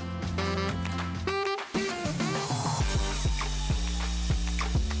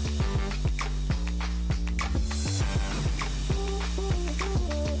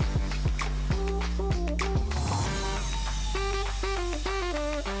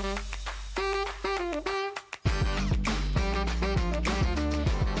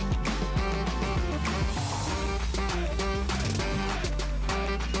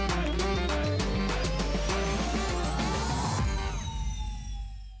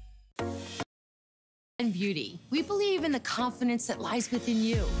 And beauty. We believe in the confidence that lies within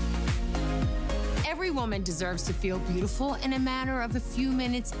you. Every woman deserves to feel beautiful in a matter of a few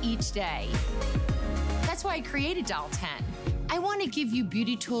minutes each day. That's why I created Doll 10. I want to give you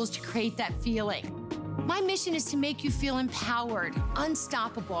beauty tools to create that feeling. My mission is to make you feel empowered,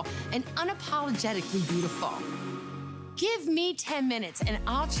 unstoppable, and unapologetically beautiful. Give me 10 minutes and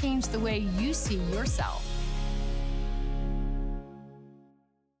I'll change the way you see yourself.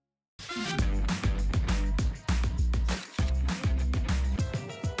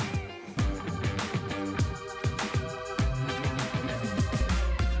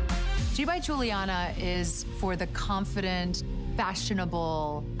 G by Juliana is for the confident,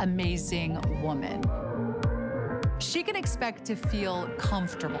 fashionable, amazing woman. She can expect to feel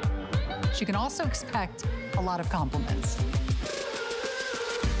comfortable. She can also expect a lot of compliments.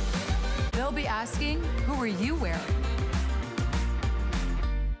 They'll be asking, who are you wearing?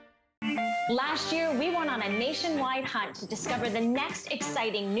 Last year, we went on a nationwide hunt to discover the next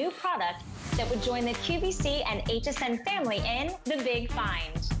exciting new product that would join the QVC and HSN family in the Big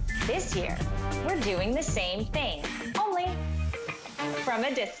Find. This year, we're doing the same thing, only from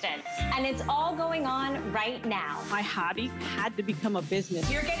a distance. And it's all going on right now. My hobby had to become a business.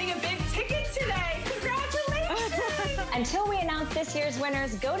 You're getting a big ticket today. Congratulations! Until we announce this year's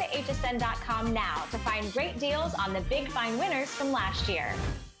winners, go to hsn.com now to find great deals on the Big Find winners from last year.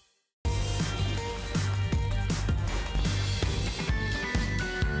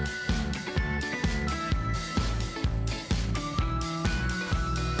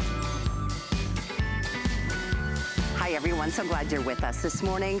 Hi everyone, so glad you're with us this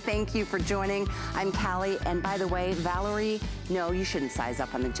morning. Thank you for joining. I'm Callie, and by the way, Valerie, no, you shouldn't size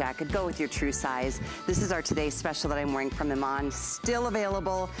up on the jacket. Go with your true size. This is our today's special that I'm wearing from Iman, still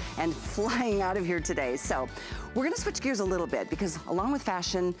available and flying out of here today. So we're gonna switch gears a little bit because along with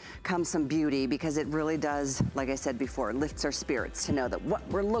fashion comes some beauty, because it really does, like I said before, lifts our spirits to know that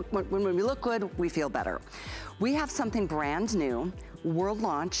when we look good, we feel better. We have something brand new, world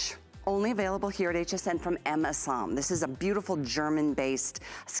launch, only available here at HSN from immersive. This is a beautiful German-based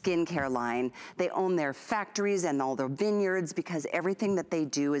skincare line. They own their factories and all their vineyards because everything that they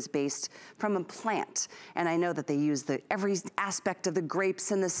do is based from a plant. And I know that they use every aspect of the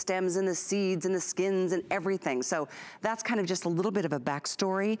grapes and the stems and the seeds and the skins and everything. So that's kind of just a little bit of a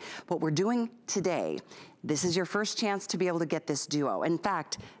backstory. What we're doing today, this is your first chance to be able to get this duo. In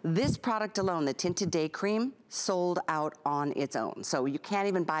fact, this product alone, the Tinted Day Cream, sold out on its own. So you can't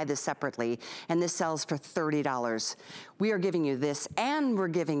even buy this separately, and this sells for $30. We are giving you this, and we're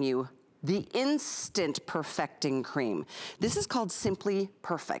giving you the Instant Perfecting Cream. This is called Simply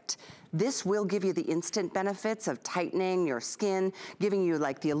Perfect. This will give you the instant benefits of tightening your skin, giving you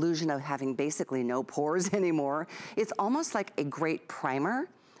like the illusion of having basically no pores anymore. It's almost like a great primer,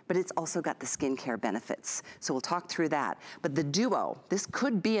 but it's also got the skincare benefits. So we'll talk through that. But the duo, this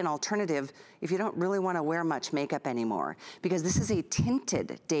could be an alternative if you don't really want to wear much makeup anymore, because this is a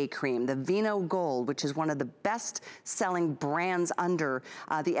tinted day cream, the Vino Gold, which is one of the best selling brands under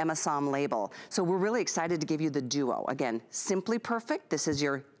the immersive label. So we're really excited to give you the duo. Again, Simply Perfect, this is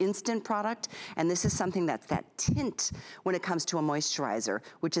your instant product, and this is something that's that tint when it comes to a moisturizer,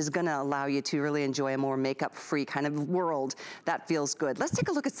 which is gonna allow you to really enjoy a more makeup-free kind of world. That feels good. Let's take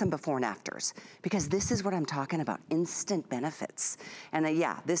a look at some before and afters, because this is what I'm talking about, instant benefits. And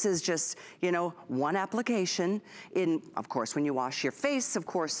yeah, this is just, you know, one application in, of course, when you wash your face, of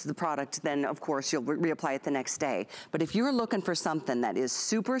course, the product, then of course you'll reapply it the next day. But if you're looking for something that is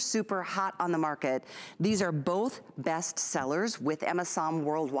super, super hot on the market, these are both best sellers with immersive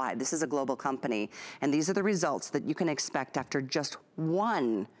worldwide. This is a global company, and these are the results that you can expect after just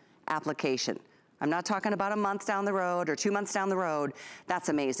one application. I'm not talking about a month down the road or 2 months down the road. That's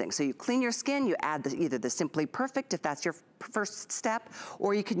amazing. So you clean your skin, you add either the Simply Perfect if that's your first step,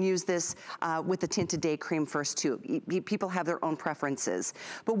 or you can use this with the Tinted Day Cream first too. People have their own preferences.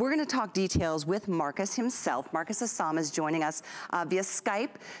 But we're gonna talk details with Marcus himself. Marcus Assam is joining us via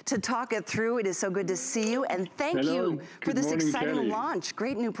Skype to talk it through. It is so good to see you, and thank you for this exciting launch.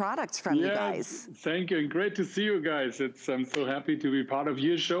 Great new products from you guys. Thank you, and great to see you guys. I'm so happy to be part of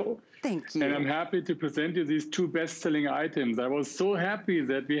your show. Thank you. And I'm happy to present you these two best-selling items. I was so happy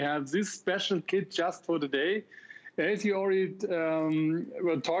that we have this special kit just for today. As you already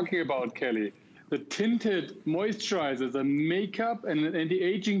were talking about, Kelly, the tinted moisturizers, the makeup and an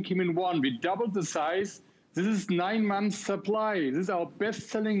anti-aging came in one. We doubled the size. This is 9 months supply. This is our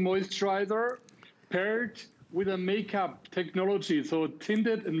best-selling moisturizer paired with a makeup technology. So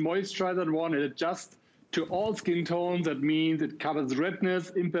tinted and moisturizer in one. It adjusts to all skin tones. That means it covers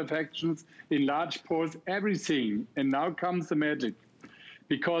redness, imperfections, enlarged pores, everything. And now comes the magic.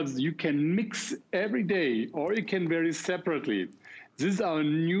 because you can mix every day or you can wear it separately. This is our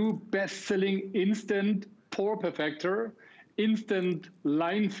new best-selling instant pore perfector, instant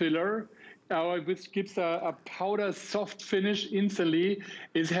line filler, which gives a powder soft finish instantly.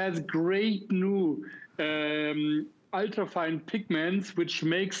 It has great new ultrafine pigments, which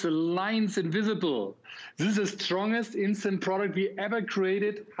makes the lines invisible. This is the strongest instant product we ever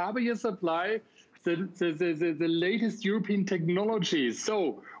created. Half a year supply, the latest European technology.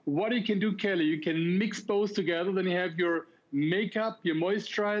 So what you can do, Kelly, you can mix both together. Then you have your makeup, your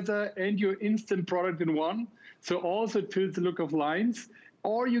moisturizer, and your instant product in one. So also it fills the look of lines.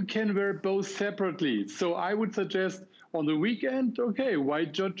 Or you can wear both separately. So I would suggest on the weekend, okay, why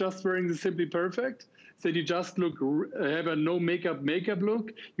just wearing the Simply Perfect? So you just have a no makeup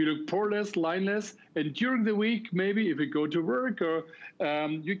look. You look poreless, lineless, and during the week, maybe if you go to work, or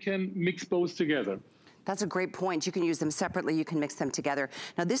you can mix both together. That's a great point. You can use them separately. You can mix them together.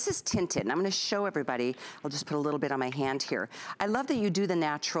 Now, this is tinted, and I'm going to show everybody. I'll just put a little bit on my hand here. I love that you do the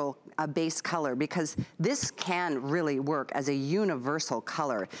natural base color, because this can really work as a universal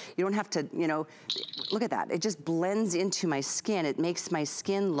color. You don't have to, you know, look at that. It just blends into my skin. It makes my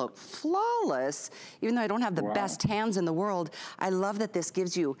skin look flawless, even though I don't have the best hands in the world. I love that this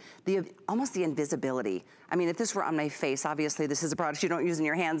gives you almost the invisibility. I mean, if this were on my face, obviously this is a product you don't use in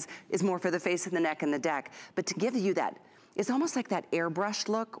your hands. It's more for the face and the neck and the deck. But to give you that, it's almost like that airbrushed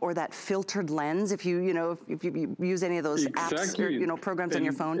look or that filtered lens. If you use any of those apps or programs on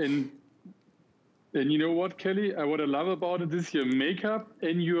your phone. And you know what, Kelly? What I love about it is your makeup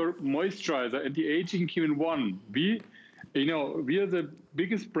and your moisturizer and the aging cream in one. We are the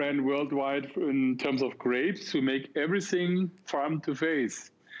biggest brand worldwide in terms of grapes who make everything farm to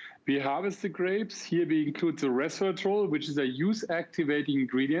face. We harvest the grapes. Here we include the resveratrol, which is a use-activating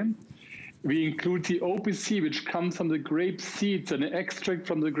ingredient. We include the OPC, which comes from the grape seeds, and an extract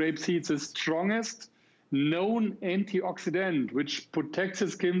from the grape seeds, the strongest known antioxidant, which protects the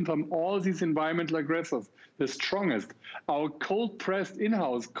skin from all these environmental aggressors, the strongest. Our cold-pressed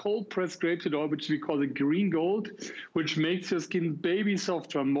in-house, cold-pressed grapeseed oil, which we call the green gold, which makes your skin baby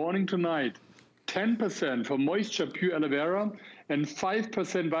soft from morning to night. 10% for moisture, pure aloe vera, and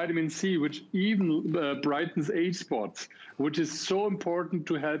 5% vitamin C, which even brightens age spots, which is so important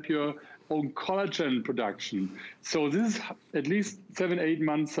to help your own collagen production. So this is at least 7-8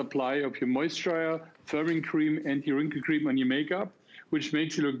 months supply of your moisturizer, firming cream, anti-wrinkle cream on your makeup, which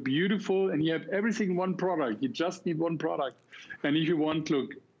makes you look beautiful, and you have everything in one product. You just need one product. And if you want to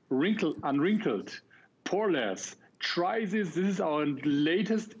look unwrinkled, poreless, try this. This is our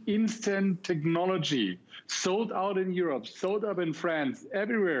latest instant technology. Sold out in Europe, sold out in France,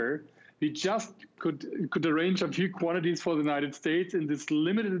 everywhere. We just could arrange a few quantities for the United States in this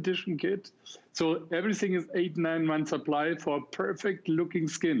limited edition kit. So everything is 8-9 months supply for perfect looking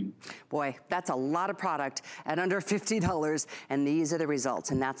skin. Boy, that's a lot of product at under $50, and these are the results.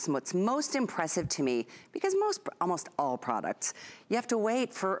 And that's what's most impressive to me, because almost all products, you have to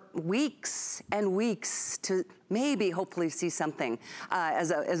wait for weeks and weeks to maybe hopefully see something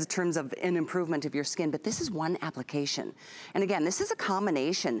as terms of an improvement of your skin. But this is one application. And again, this is a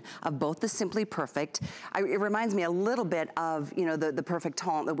combination of both the Simply Perfect. It reminds me a little bit of, the Perfect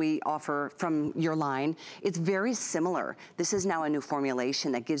Taunt that we offer from your line. It's very similar. This is now a new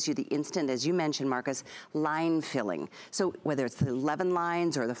formulation that gives you the instant, as you mentioned, Marcus, line filling. So whether it's the 11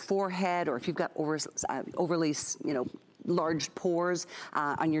 lines or the forehead, or if you've got overly, large pores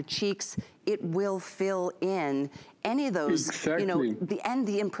on your cheeks, it will fill in any of those,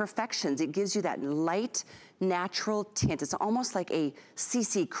 the imperfections. It gives you that light, natural tint. It's almost like a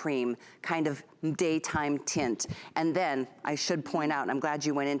CC cream kind of daytime tint. And then I should point out, and I'm glad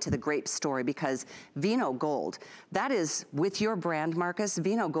you went into the grape story, because Vino Gold, that is with your brand, Marcus.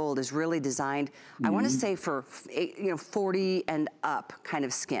 Vino Gold is really designed, I want to say, for 40 and up kind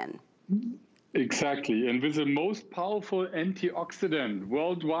of skin. Exactly, and with the most powerful antioxidant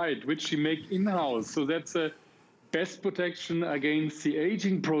worldwide, which we make in-house. So that's the best protection against the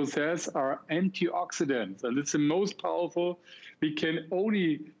aging process, are antioxidants. And it's the most powerful. We can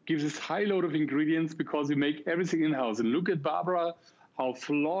only give this high load of ingredients because we make everything in-house. And look at Barbara, how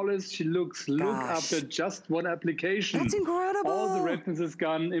flawless she looks. Look, after just one application. That's incredible. All the redness is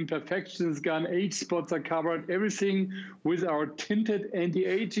gone, imperfections gone, age spots are covered, everything with our tinted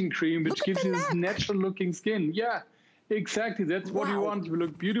anti-aging cream, which gives you this natural looking skin. Yeah, exactly. That's what you want. You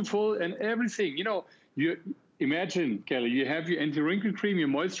look beautiful and everything. You imagine, Kelly, you have your anti-wrinkle cream, your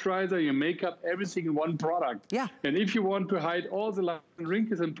moisturizer, your makeup, everything in one product. Yeah. And if you want to hide all the lines and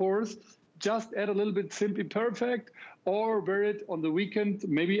wrinkles and pores, just add a little bit Simply Perfect, or wear it on the weekend,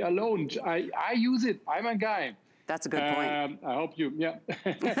 maybe alone. I use it. I'm a guy. That's a good point. I hope you, yeah.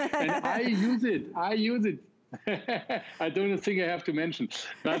 And I use it. I don't think I have to mention,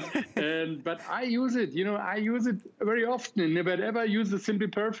 but I use it. You know, I use it very often. And whenever I use the Simply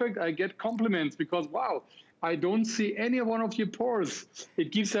Perfect, I get compliments because, wow, I don't see any one of your pores.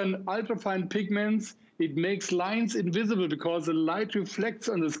 It gives an ultrafine pigments. It makes lines invisible because the light reflects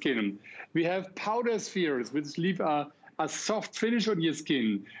on the skin. We have powder spheres, which leave a soft finish on your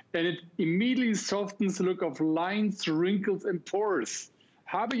skin, and it immediately softens the look of lines, wrinkles, and pores.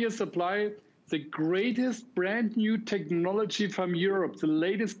 Habius Supply, the greatest brand new technology from Europe, the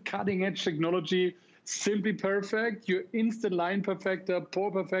latest cutting edge technology, Simply Perfect, your instant line perfector,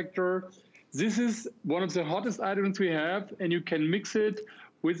 pore perfector. This is one of the hottest items we have, and you can mix it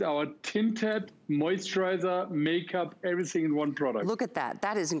with our tinted moisturizer, makeup, everything in one product. Look at that.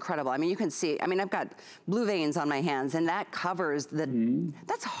 That is incredible. I mean, you can see, I mean, I've got blue veins on my hands, and that covers the,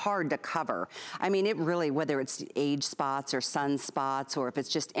 that's hard to cover. I mean, it really, whether it's age spots or sunspots, or if it's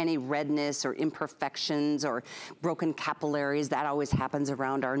just any redness or imperfections or broken capillaries, that always happens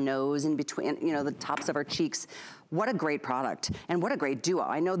around our nose and between, you know, the tops of our cheeks. What a great product, and what a great duo.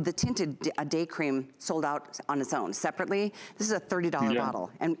 I know the tinted day cream sold out on its own. Separately, this is a $30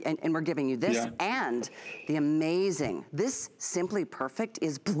 bottle, and we're giving you this and the amazing, this Simply Perfect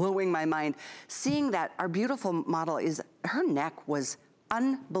is blowing my mind. Seeing that our beautiful model is, her neck was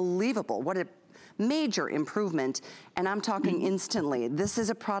unbelievable. What a major improvement, and I'm talking instantly. This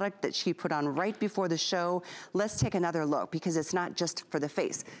is a product that she put on right before the show. Let's take another look, because it's not just for the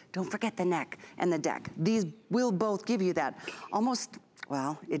face. Don't forget the neck and the deck. These will both give you that almost,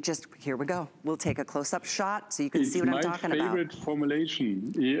 well, it just, here we go. We'll take a close-up shot so you can see what I'm talking about. It's my favorite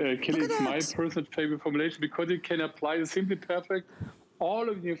formulation. Kelly, it's my personal favorite formulation because you can apply the Simply Perfect all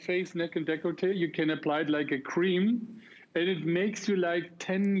of your face, neck, and décolleté. You can apply it like a cream, and it makes you like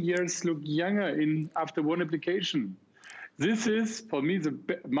 10 years look younger after one application. This is, for me,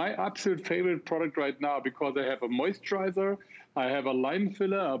 my absolute favorite product right now because I have a moisturizer, I have a line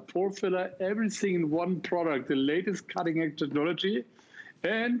filler, a pore filler, everything in one product, the latest cutting-edge technology.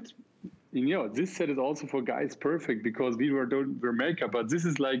 And, you know, this set is also for guys perfect because we don't wear makeup, but this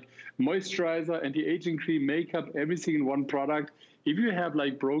is like moisturizer, anti-aging cream, makeup, everything in one product. If you have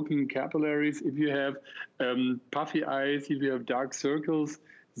like broken capillaries, if you have puffy eyes, if you have dark circles,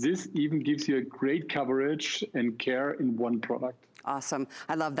 this even gives you a great coverage and care in one product. Awesome.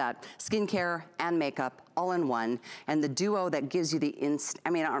 I love that. Skincare and makeup all in one. And the duo that gives you the instant, I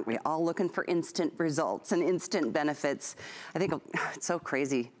mean, aren't we all looking for instant results and instant benefits? I think it's so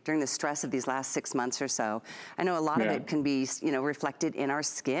crazy during the stress of these last 6 months or so. I know a lot of it can be, you know, reflected in our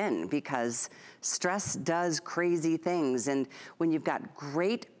skin because stress does crazy things. And when you've got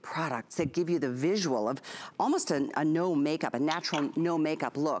great products that give you the visual of almost a no makeup, a natural no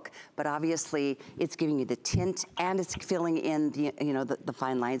makeup look, but obviously it's giving you the tint and it's filling in the, you know, the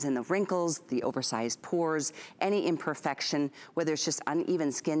fine lines and the wrinkles, the oversized pores, any imperfection, whether it's just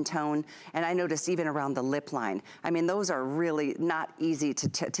uneven skin tone. And I noticed even around the lip line. I mean, those are really not easy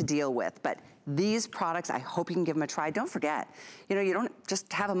to deal with, but these products, I hope you can give them a try. Don't forget, you know, you don't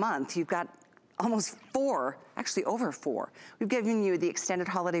just have a month, you've got almost 4, actually over 4. We've given you the extended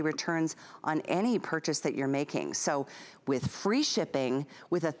holiday returns on any purchase that you're making. So with free shipping,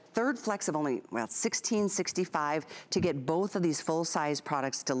 with a third flex of only, well, $16.65 to get both of these full-size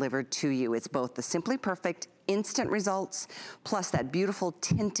products delivered to you. It's both the Simply Perfect instant results, plus that beautiful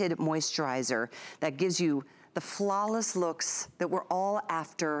tinted moisturizer that gives you the flawless looks that we're all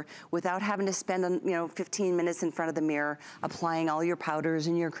after without having to spend, you know, 15 minutes in front of the mirror applying all your powders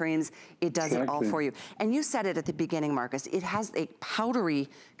and your creams. It does it all for you. And you said it at the beginning, Marcus, it has a powdery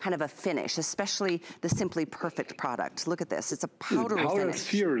kind of a finish, especially the Simply Perfect product. Look at this, it's a powdery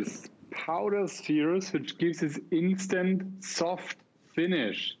finish. Powder spheres, which gives this instant soft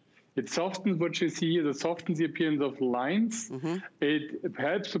finish. It softens what you see here, it softens the appearance of lines. It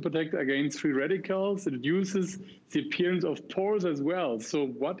helps to protect against free radicals. It reduces the appearance of pores as well. So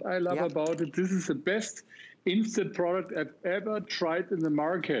what I love about it, this is the best instant product I've ever tried in the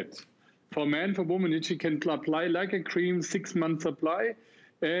market. For man, for woman, which you can apply like a cream, 6 months supply,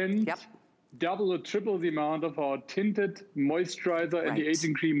 and double or triple the amount of our tinted moisturizer and the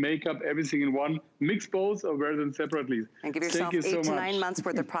aging cream, makeup, everything in one. Mix both or wear them separately. And give yourself 8 to 9 months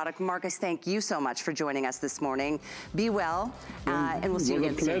worth of product. Marcus, thank you so much for joining us this morning. Be well, and we'll see you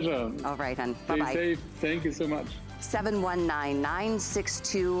again soon. It was a pleasure. All right, hon. Bye-bye. Stay safe. Thank you so much.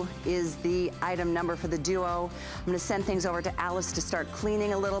 719962 is the item number for the duo. I'm going to send things over to Alice to start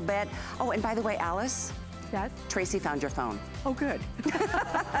cleaning a little bit. Oh, and by the way, Alice, Yes? Tracy found your phone. Oh, good.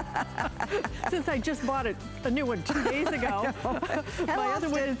 Since I just bought a new one 2 days ago. My other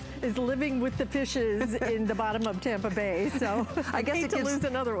one is living with the fishes in the bottom of Tampa Bay. So I guess it lose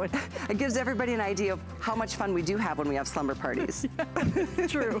another one. It gives everybody an idea of how much fun we do have when we have slumber parties.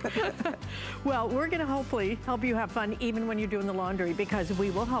 It's true. Well, we're going to hopefully help you have fun even when you're doing the laundry, because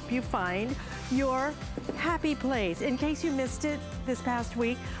we will help you find your happy place. In case you missed it this past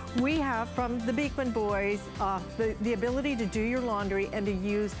week, we have from the Beekman boys the ability to do your laundry and to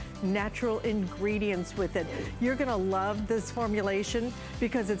use natural ingredients with it. You're going to love this formulation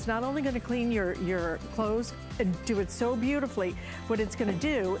because it's not only going to clean your clothes and do it so beautifully. What it's going to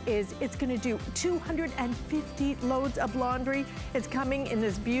do is it's going to do 250 loads of laundry. It's coming in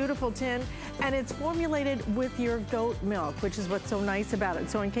this beautiful tin, and it's formulated with your goat milk, which is what's so nice about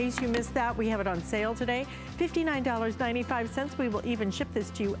it. So in case you missed that, we have it on sale today, $59.95. We will even ship this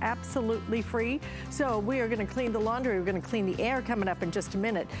to you absolutely free. So we are going to clean the laundry. We're going to clean the air coming up in just a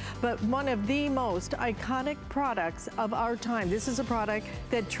minute. But one of the most iconic products of our time. This is a product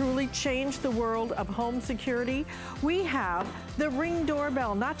that truly changed the world of home security. We have the Ring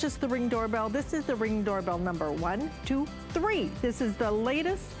doorbell, not just the Ring doorbell. This is the Ring doorbell number 1, 2, 3. This is the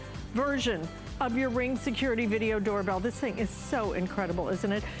latest version of your Ring security video doorbell. This thing is so incredible,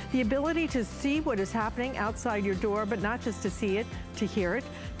 isn't it? The ability to see what is happening outside your door, but not just to see it, to hear it,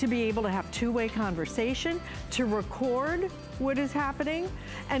 to be able to have two-way conversation, to record what is happening.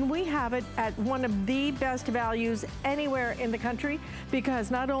 And we have it at one of the best values anywhere in the country, because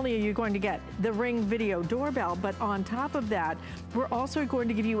not only are you going to get the Ring video doorbell, but on top of that, we're also going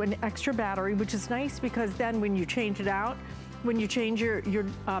to give you an extra battery, which is nice because then when you change it out, when you change your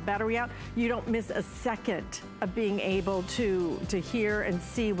battery out, you don't miss a second of being able to hear and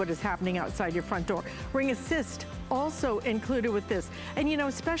see what is happening outside your front door. Ring Assist also included with this. And you know,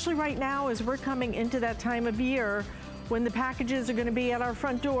 especially right now as we're coming into that time of year when the packages are gonna be at our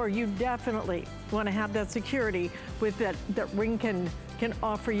front door, you definitely wanna have that security with that Ring can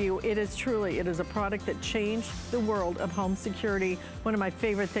offer you. It is a product that changed the world of home security. One of my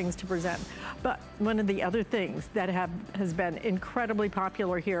favorite things to present. But one of the other things that has been incredibly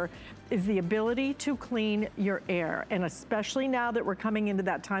popular here is the ability to clean your air. And especially now that we're coming into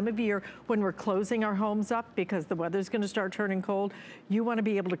that time of year when we're closing our homes up because the weather's gonna start turning cold, you wanna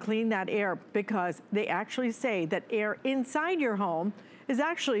be able to clean that air, because they actually say that air inside your home is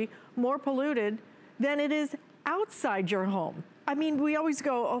actually more polluted than it is outside your home. I mean, we always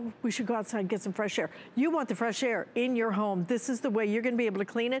go, oh, we should go outside and get some fresh air. You want the fresh air in your home. This is the way you're gonna be able to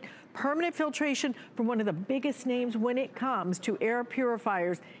clean it. Permanent filtration from one of the biggest names when it comes to air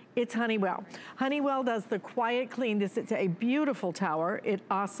purifiers. It's Honeywell. Honeywell does the quiet clean. This is a beautiful tower. It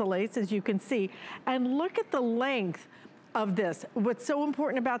oscillates, as you can see. And look at the length of this. What's so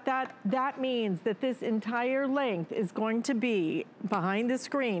important about that? That means that this entire length is going to be behind the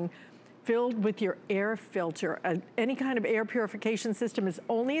screen filled with your air filter. Any kind of air purification system is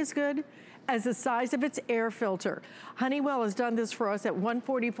only as good as the size of its air filter. Honeywell has done this for us at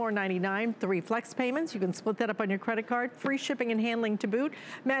 $144.99, 3 flex payments. You can split that up on your credit card, free shipping and handling to boot.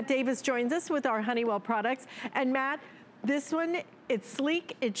 Matt Davis joins us with our Honeywell products. And Matt, this one, it's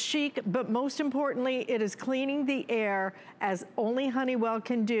sleek, it's chic, but most importantly, it is cleaning the air as only Honeywell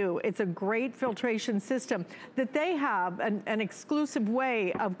can do. It's a great filtration system that they have an exclusive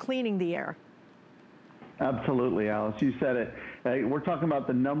way of cleaning the air. Absolutely, Alice. You said it. We're talking about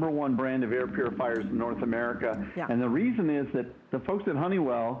the #1 brand of air purifiers in North America. Yeah. And the reason is that the folks at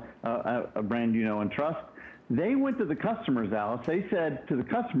Honeywell, a brand you know and trust, they went to the customers, Alice. They said to the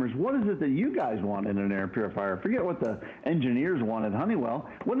customers, what is it that you guys want in an air purifier? Forget what the engineers want at Honeywell.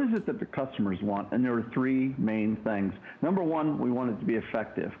 What is it that the customers want? And there were 3 main things. #1, we want it to be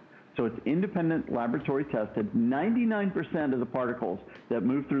effective. So it's independent laboratory tested. 99% of the particles that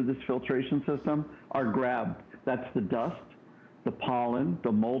move through this filtration system are grabbed. That's the dust, the pollen,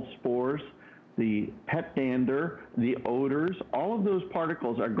 the mold spores, the pet dander, the odors, all of those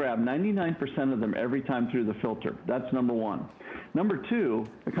particles are grabbed, 99% of them every time through the filter. That's #1. #2,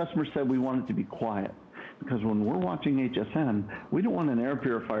 the customer said we want it to be quiet. Because when we're watching HSN, we don't want an air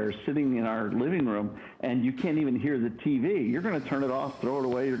purifier sitting in our living room and you can't even hear the TV. You're going to turn it off, throw it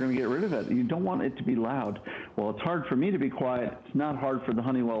away, you're going to get rid of it. You don't want it to be loud. Well, it's hard for me to be quiet. It's not hard for the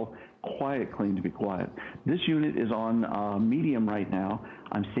Honeywell Quiet Clean to be quiet. This unit is on medium right now.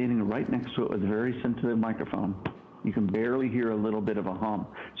 I'm standing right next to it with a very sensitive microphone. You can barely hear a little bit of a hum.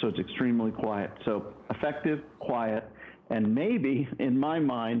 So it's extremely quiet. So effective, quiet, and maybe, in my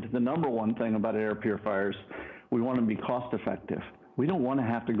mind, the #1 thing about air purifiers, we want them to be cost effective. We don't want to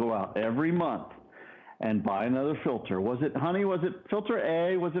have to go out every month and buy another filter. Was it, honey, was it filter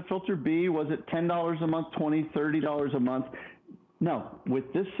A? Was it filter B? Was it $10 a month, $20, $30 a month? No, with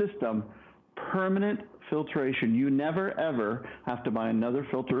this system, permanent filtration. You never, ever have to buy another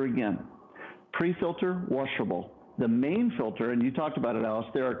filter again. Pre-filter, washable. The main filter, and you talked about it, Alice,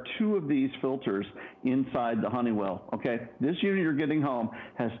 there are 2 of these filters inside the Honeywell, okay? This unit you're getting home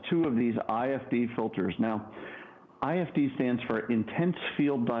has 2 of these IFD filters. Now, IFD stands for Intense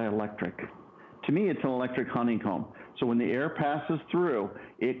Field Dielectric. To me, it's an electric honeycomb. So when the air passes through,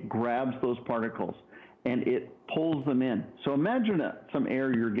 it grabs those particles and it pulls them in. So imagine some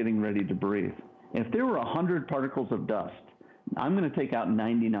air you're getting ready to breathe. If there were 100 particles of dust, I'm going to take out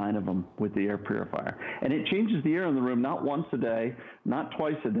 99 of them with the air purifier. And it changes the air in the room not once a day, not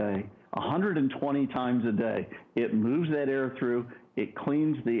twice a day, 120 times a day. It moves that air through, it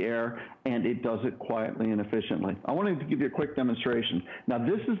cleans the air, and it does it quietly and efficiently. I wanted to give you a quick demonstration. Now,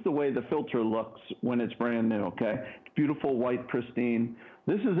 this is the way the filter looks when it's brand new, okay? It's beautiful, white, pristine.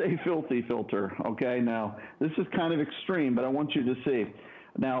 This is a filthy filter, okay? Now, this is kind of extreme, but I want you to see.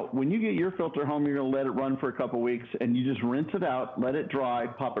 Now, when you get your filter home, you're going to let it run for a couple weeks, and you just rinse it out, let it dry,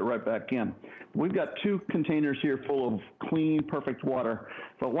 pop it right back in. We've got 2 containers here full of clean, perfect water.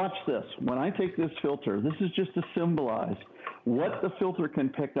 But watch this. When I take this filter, this is just to symbolize what the filter can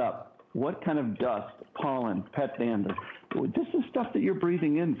pick up, what kind of dust, pollen, pet dander. This is stuff that you're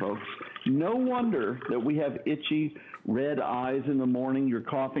breathing in, folks. No wonder that we have itchy, red eyes in the morning, you're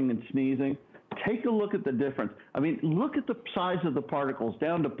coughing and sneezing. Take a look at the difference. I mean, look at the size of the particles,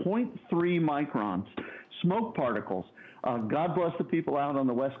 down to 0.3 microns. Smoke particles. God bless the people out on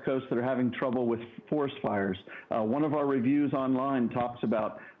the West Coast that are having trouble with forest fires. One of our reviews online talks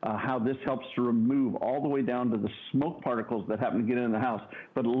about how this helps to remove all the way down to the smoke particles that happen to get in the house.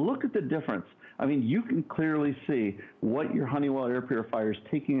 But look at the difference. I mean, you can clearly see what your Honeywell air purifier is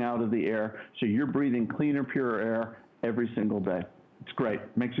taking out of the air, so you're breathing cleaner, purer air every single day. It's great.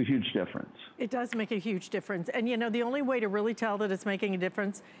 Makes a huge difference. It does make a huge difference. And you know, the only way to really tell that it's making a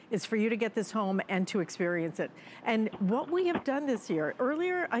difference is for you to get this home and to experience it. And what we have done this year,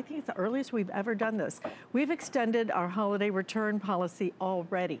 earlier, I think it's the earliest we've ever done this, we've extended our holiday return policy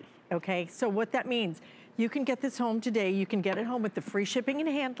already, okay? So what that means, you can get this home today, you can get it home with the free shipping and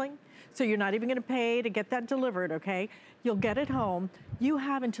handling, so you're not even gonna pay to get that delivered, okay? You'll get it home. You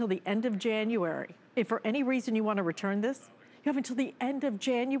have until the end of January. If for any reason you wanna return this, you have until the end of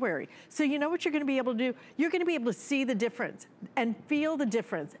January. So you know what you're gonna be able to do? You're gonna be able to see the difference and feel the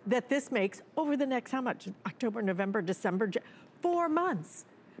difference that this makes over the next, how much? October, November, December, 4 months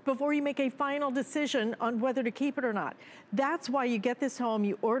before you make a final decision on whether to keep it or not. That's why you get this home,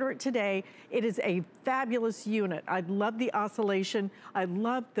 you order it today. It is a fabulous unit. I love the oscillation. I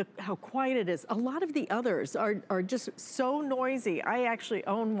love how quiet it is. A lot of the others are just so noisy. I actually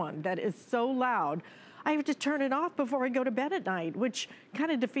own one that is so loud. I have to turn it off before I go to bed at night, which kind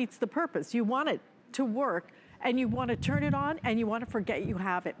of defeats the purpose. You want it to work, and you want to turn it on, and you want to forget you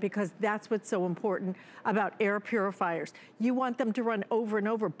have it, because that's what's so important about air purifiers. You want them to run over and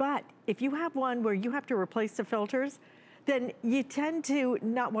over, but if you have one where you have to replace the filters, then you tend to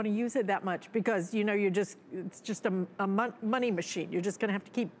not want to use it that much, because you know it's just a money machine. You're just going to have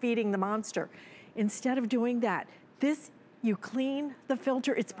to keep feeding the monster. Instead of doing that, you clean the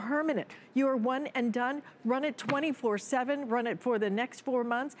filter, it's permanent. You are one and done. Run it 24/7, run it for the next 4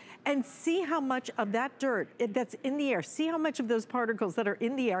 months, and see how much of that dirt that's in the air, see how much of those particles that are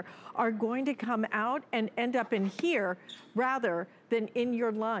in the air are going to come out and end up in here rather than in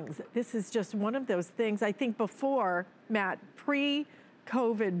your lungs. This is just one of those things. I think before, Matt,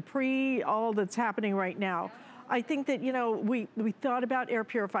 pre-COVID, pre-all that's happening right now, I think that, you know, we thought about air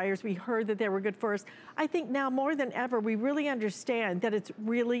purifiers. We heard that they were good for us. I think now more than ever, we really understand that it's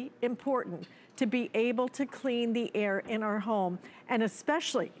really important to be able to clean the air in our home. And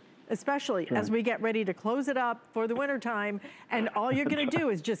especially as we get ready to close it up for the wintertime, and all you're gonna do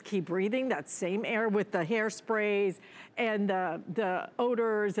is just keep breathing that same air with the hairsprays and the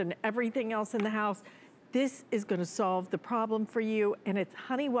odors and everything else in the house. This is gonna solve the problem for you, and it's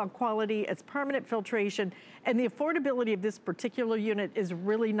Honeywell quality, it's permanent filtration, and the affordability of this particular unit is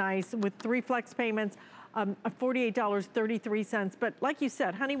really nice with 3 flex payments, $48.33. But like you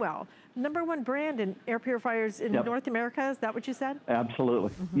said, Honeywell, #1 brand in air purifiers in North America, is that what you said?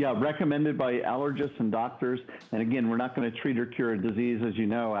 Absolutely. Yeah, recommended by allergists and doctors. And again, we're not gonna treat or cure a disease, as you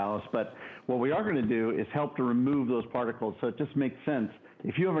know, Alice, but what we are gonna do is help to remove those particles, so it just makes sense.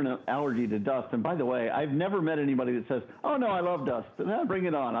 If you have an allergy to dust, and by the way, I've never met anybody that says, oh no, I love dust, bring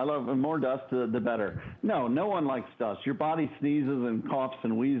it on, I love more dust, the better. No, no one likes dust. Your body sneezes and coughs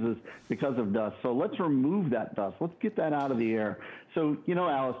and wheezes because of dust. So let's remove that dust. Let's get that out of the air. So, you know,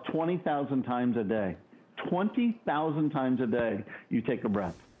 Alice, 20,000 times a day, 20,000 times a day you take a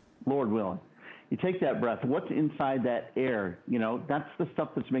breath, Lord willing. You take that breath. What's inside that air? You know, that's the stuff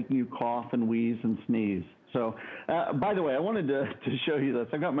that's making you cough and wheeze and sneeze. So, by the way, I wanted to show you this.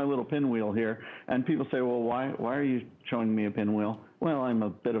 I've got my little pinwheel here, and people say, well, why are you showing me a pinwheel? Well, I'm a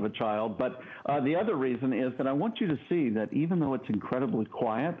bit of a child, but the other reason is that I want you to see that even though it's incredibly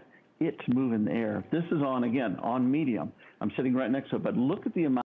quiet, it's moving the air. This is on, again, on medium. I'm sitting right next to it, but look at the amount